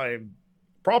great. I'm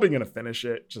probably going to finish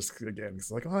it just again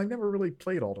because like, oh, I never really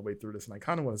played all the way through this, and I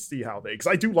kind of want to see how because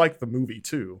I do like the movie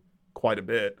too quite a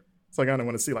bit. So I kind of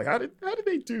want to see like how did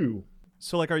they do.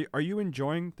 So like, are you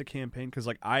enjoying the campaign? Because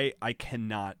like I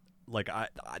cannot like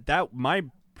my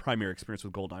primary experience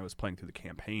with GoldenEye was playing through the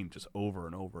campaign just over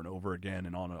and over and over again,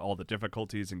 and on all the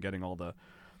difficulties and getting all the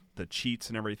cheats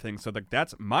and everything. So like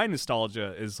that's my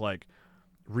nostalgia is like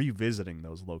revisiting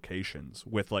those locations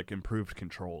with like improved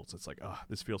controls. It's like, oh,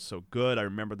 this feels so good. I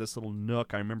remember this little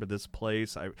nook. I remember this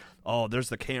place. There's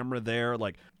the camera there.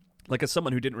 Like as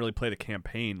someone who didn't really play the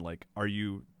campaign, like,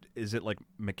 is it like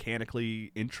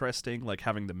mechanically interesting? Like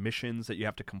having the missions that you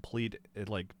have to complete it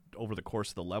like over the course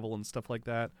of the level and stuff like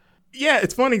that? Yeah,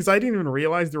 it's funny because I didn't even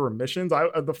realize there were missions.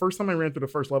 The first time I ran through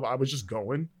the first level, I was just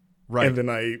going. Right. And then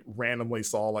I randomly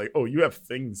saw like, oh, you have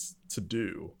things to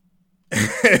do.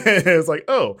 It's like,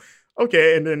 oh,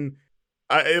 okay. And then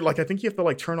I think you have to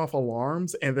like turn off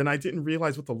alarms. And then I didn't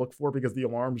realize what to look for because the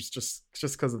alarms just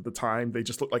because of the time, they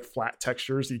just look like flat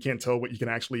textures. So you can't tell what you can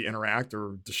actually interact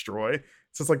or destroy.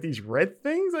 So it's like these red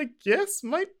things, I guess,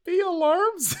 might be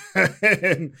alarms.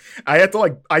 And I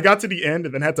got to the end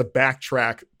and then had to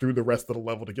backtrack through the rest of the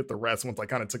level to get the rest once I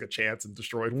kind of took a chance and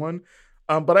destroyed one.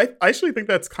 But I actually think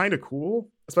that's kind of cool,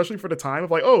 especially for the time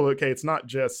of like, oh, okay, it's not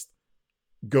just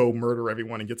go murder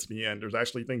everyone and get to the end. There's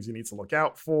actually things you need to look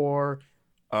out for.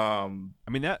 I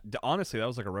mean, that honestly, that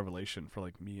was like a revelation for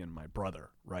like me and my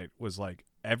brother, right? Was like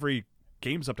every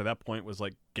games up to that point was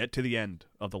like get to the end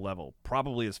of the level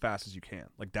probably as fast as you can.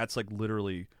 Like that's like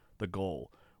literally the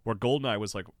goal. Where GoldenEye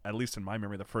was like, at least in my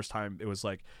memory, the first time it was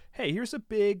like, hey, here's a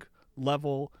big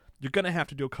level. You're going to have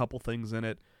to do a couple things in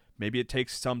it. Maybe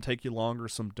some take you longer,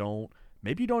 some don't.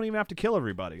 Maybe you don't even have to kill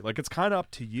everybody. Like it's kind of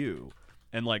up to you.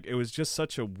 And like it was just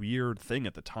such a weird thing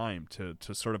at the time to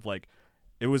sort of like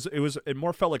it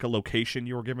more felt like a location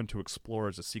you were given to explore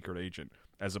as a secret agent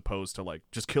as opposed to like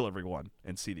just kill everyone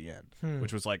and see the end,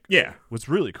 which was like was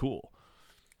really cool.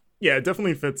 Yeah, it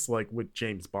definitely fits like with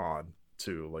James Bond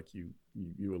too, like you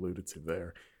alluded to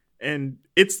there. And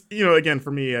it's, again,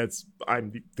 for me,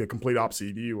 I'm the complete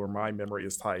opposite of you, where my memory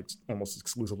is tied almost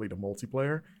exclusively to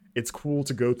multiplayer. It's cool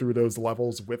to go through those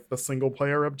levels with the single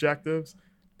player objectives,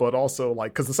 but also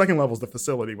like, because the second level is the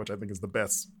facility, which I think is the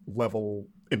best level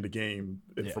in the game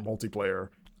for multiplayer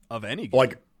of any game.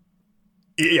 Like,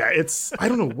 yeah, I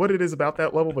don't know what it is about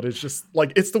that level, but it's just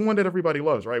like, it's the one that everybody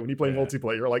loves, right? When you play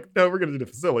multiplayer, you're like, no, we're going to do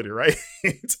the facility, right?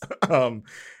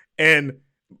 And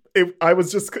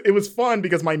it was fun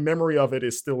because my memory of it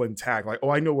is still intact. Like, oh,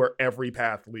 I know where every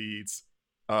path leads.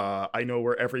 I know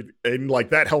where and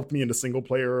like that helped me in the single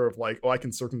player of like, oh, I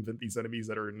can circumvent these enemies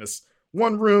that are in this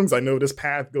one room. I know this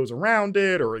path goes around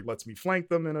it, or it lets me flank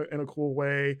them in a cool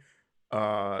way.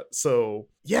 So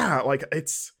yeah, like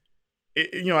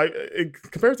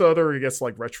compared to other, I guess,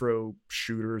 like retro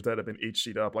shooters that have been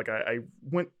HC'd up, like I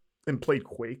went and played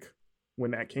Quake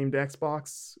when that came to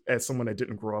Xbox as someone that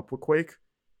didn't grow up with Quake.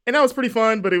 And that was pretty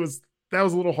fun, but that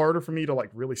was a little harder for me to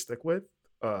like really stick with,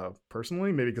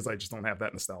 personally, maybe because I just don't have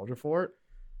that nostalgia for it.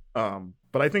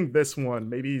 But I think this one,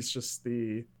 maybe it's just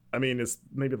it's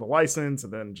maybe the license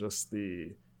and then just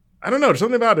I don't know, there's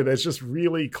something about it that's just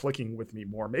really clicking with me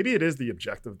more. Maybe it is the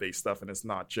objective-based stuff and it's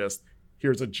not just,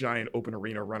 here's a giant open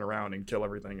arena, run around and kill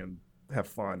everything and have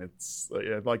fun.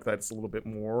 I like that's a little bit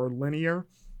more linear,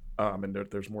 and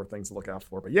there's more things to look out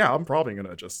for. But yeah, I'm probably going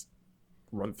to just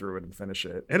run through it and finish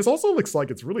it. And it also looks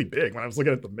like it's really big. When I was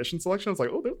looking at the mission selection, I was like,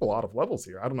 oh, there's a lot of levels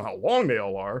here. I don't know how long they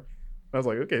all are. And I was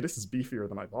like, okay, this is beefier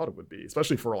than I thought it would be,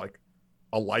 especially for like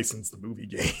a licensed movie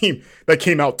game that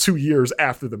came out 2 years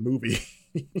after the movie.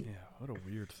 Yeah, what a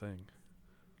weird thing.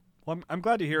 Well, I'm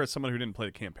glad to hear as someone who didn't play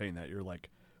the campaign that you're like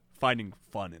finding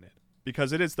fun in it,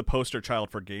 because it is the poster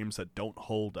child for games that don't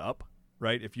hold up.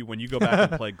 Right, when you go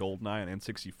back and play GoldenEye on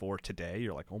N64 today,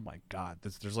 you're like, oh my god,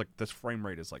 this frame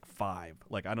rate is like 5.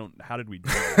 Like how did we do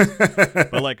this?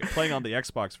 But like playing on the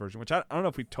Xbox version, which I don't know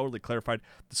if we totally clarified,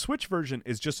 the Switch version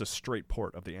is just a straight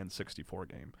port of the N64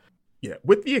 game. Yeah,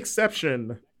 with the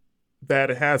exception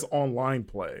that it has online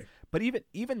play. But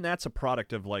even that's a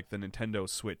product of like the Nintendo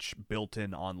Switch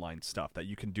built-in online stuff that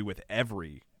you can do with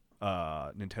every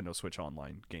Nintendo Switch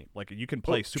Online game. Like you can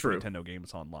play Super true. Nintendo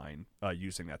games online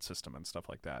using that system and stuff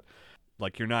like that.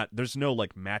 Like there's no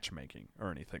like matchmaking or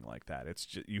anything like that. It's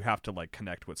just, you have to like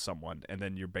connect with someone, and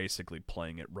then you're basically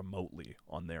playing it remotely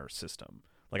on their system.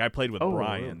 Like I played with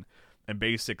Brian, and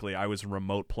basically I was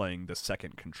remote playing the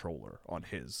second controller on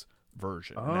his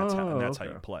version, and that's how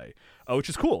you play. Which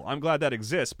is cool. I'm glad that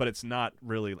exists, but it's not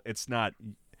really.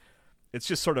 It's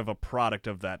just sort of a product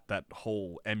of that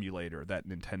whole emulator that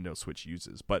Nintendo Switch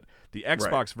uses. But the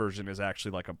Xbox version is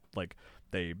actually like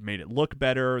they made it look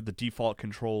better. The default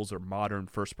controls are modern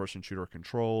first-person shooter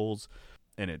controls,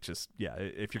 and it just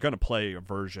if you're gonna play a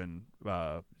version,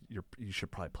 you should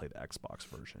probably play the Xbox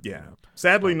version. Yeah. You know?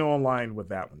 Sadly, no online with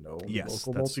that one though. Yes,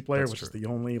 Local multiplayer, which is the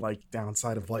only like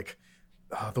downside of like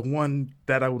the one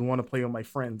that I would want to play with my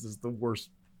friends is the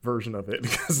worst version of it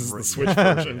because it's the Switch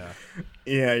version.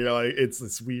 Yeah, you're like it's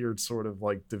this weird sort of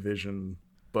like division.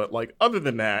 But like other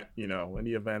than that, in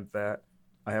the event that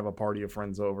I have a party of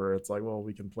friends over, it's like, well,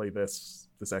 we can play this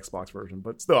Xbox version.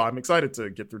 But still, I'm excited to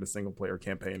get through the single player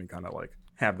campaign and kind of like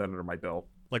have that under my belt.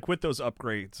 Like with those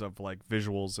upgrades of like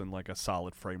visuals and like a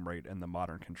solid frame rate and the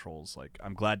modern controls, like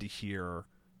I'm glad to hear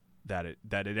that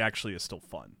it actually is still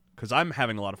fun, because I'm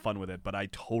having a lot of fun with it, but I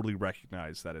totally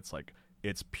recognize that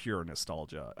it's pure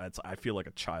nostalgia. I feel like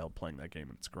a child playing that game,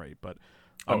 and it's great. But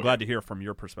I'm glad to hear from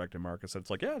your perspective, Marcus.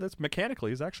 It's like, this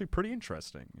mechanically is actually pretty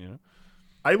interesting.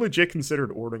 I legit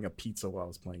considered ordering a pizza while I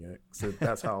was playing it. So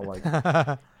that's how like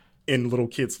in little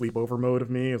kid sleepover mode of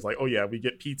me, it was like, oh yeah, we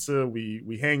get pizza,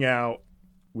 we hang out,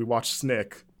 we watch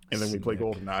Snick, and then we play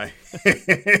GoldenEye.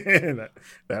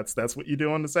 That's what you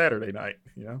do on the Saturday night.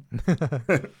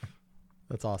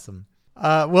 That's awesome.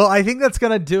 Well, I think that's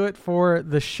going to do it for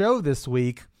the show this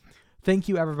week. Thank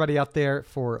you, everybody out there,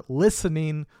 for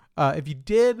listening. If you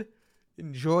did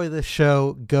enjoy the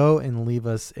show, go and leave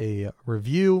us a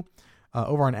review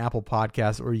over on Apple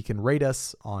Podcasts, or you can rate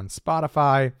us on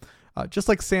Spotify, just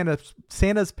like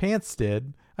Santa's Pants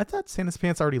did. I thought Santa's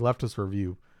Pants already left us a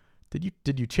review.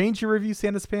 Did you change your review,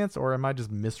 Santa's Pants, or am I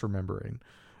just misremembering?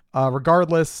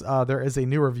 Regardless, there is a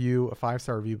new review, a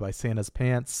 5-star review by Santa's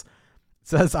Pants. It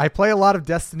says, I play a lot of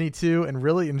Destiny 2 and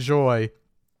really enjoy.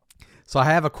 So I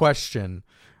have a question.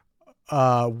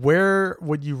 Where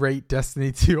would you rate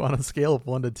Destiny 2 on a scale of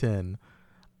 1 to 10?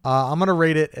 I'm going to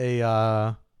rate it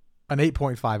an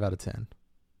 8.5 out of 10.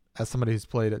 As somebody who's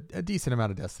played a decent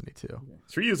amount of Destiny 2.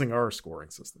 So you're using our scoring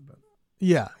system then.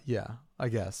 Yeah, I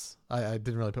guess. I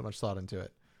didn't really put much thought into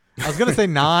it. I was going to say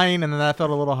 9, and then that felt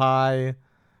a little high.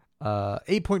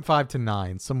 8.5 to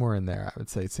 9, somewhere in there, I would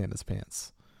say Santa's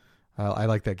Pants. I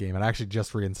like that game, and I actually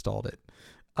just reinstalled it.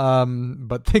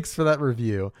 But thanks for that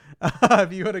review.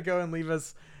 If you want to go and leave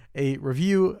us a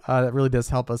review, that really does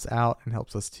help us out and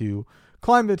helps us to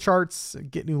climb the charts,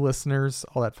 get new listeners,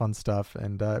 all that fun stuff.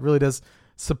 And it really does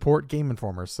support Game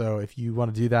Informer. So if you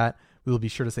want to do that, we will be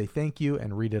sure to say thank you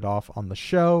and read it off on the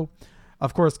show.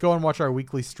 Of course, go and watch our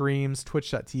weekly streams,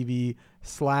 twitch.tv/Game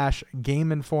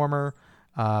Informer.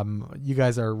 You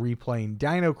guys are replaying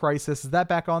Dino Crisis. Is that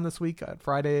back on this week,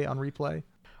 Friday on replay?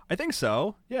 I think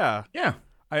so. Yeah. Yeah.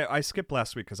 I skipped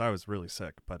last week because I was really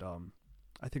sick, but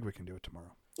I think we can do it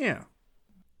tomorrow. Yeah.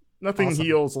 Nothing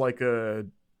heals like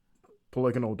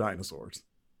polygonal dinosaurs.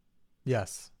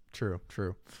 Yes. True.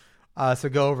 So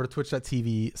go over to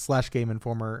twitch.tv/Game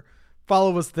Informer.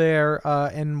 Follow us there.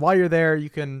 And while you're there, you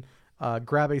can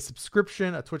grab a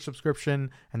subscription, a Twitch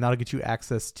subscription, and that'll get you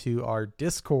access to our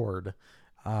Discord,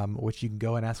 which you can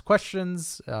go and ask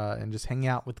questions and just hang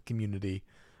out with the community.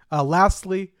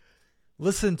 Lastly,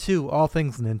 listen to All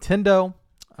Things Nintendo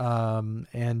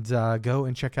and go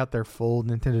and check out their full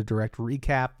Nintendo Direct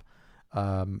recap.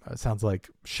 It sounds like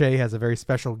Shay has a very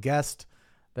special guest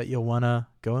that you'll want to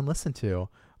go and listen to.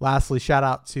 Lastly, shout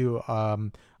out to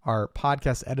our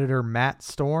podcast editor, Matt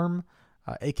Storm,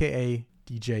 a.k.a.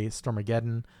 DJ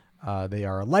Stormageddon. They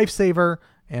are a lifesaver,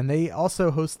 and they also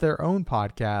host their own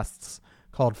podcasts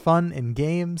called Fun and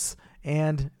Games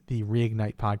and the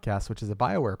Reignite podcast, which is a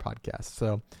BioWare podcast.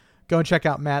 So go and check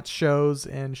out Matt's shows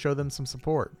and show them some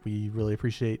support. We really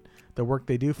appreciate the work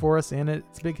they do for us, and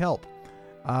it's a big help.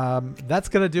 That's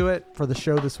going to do it for the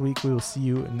show this week. We will see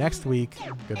you next week.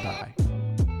 Goodbye.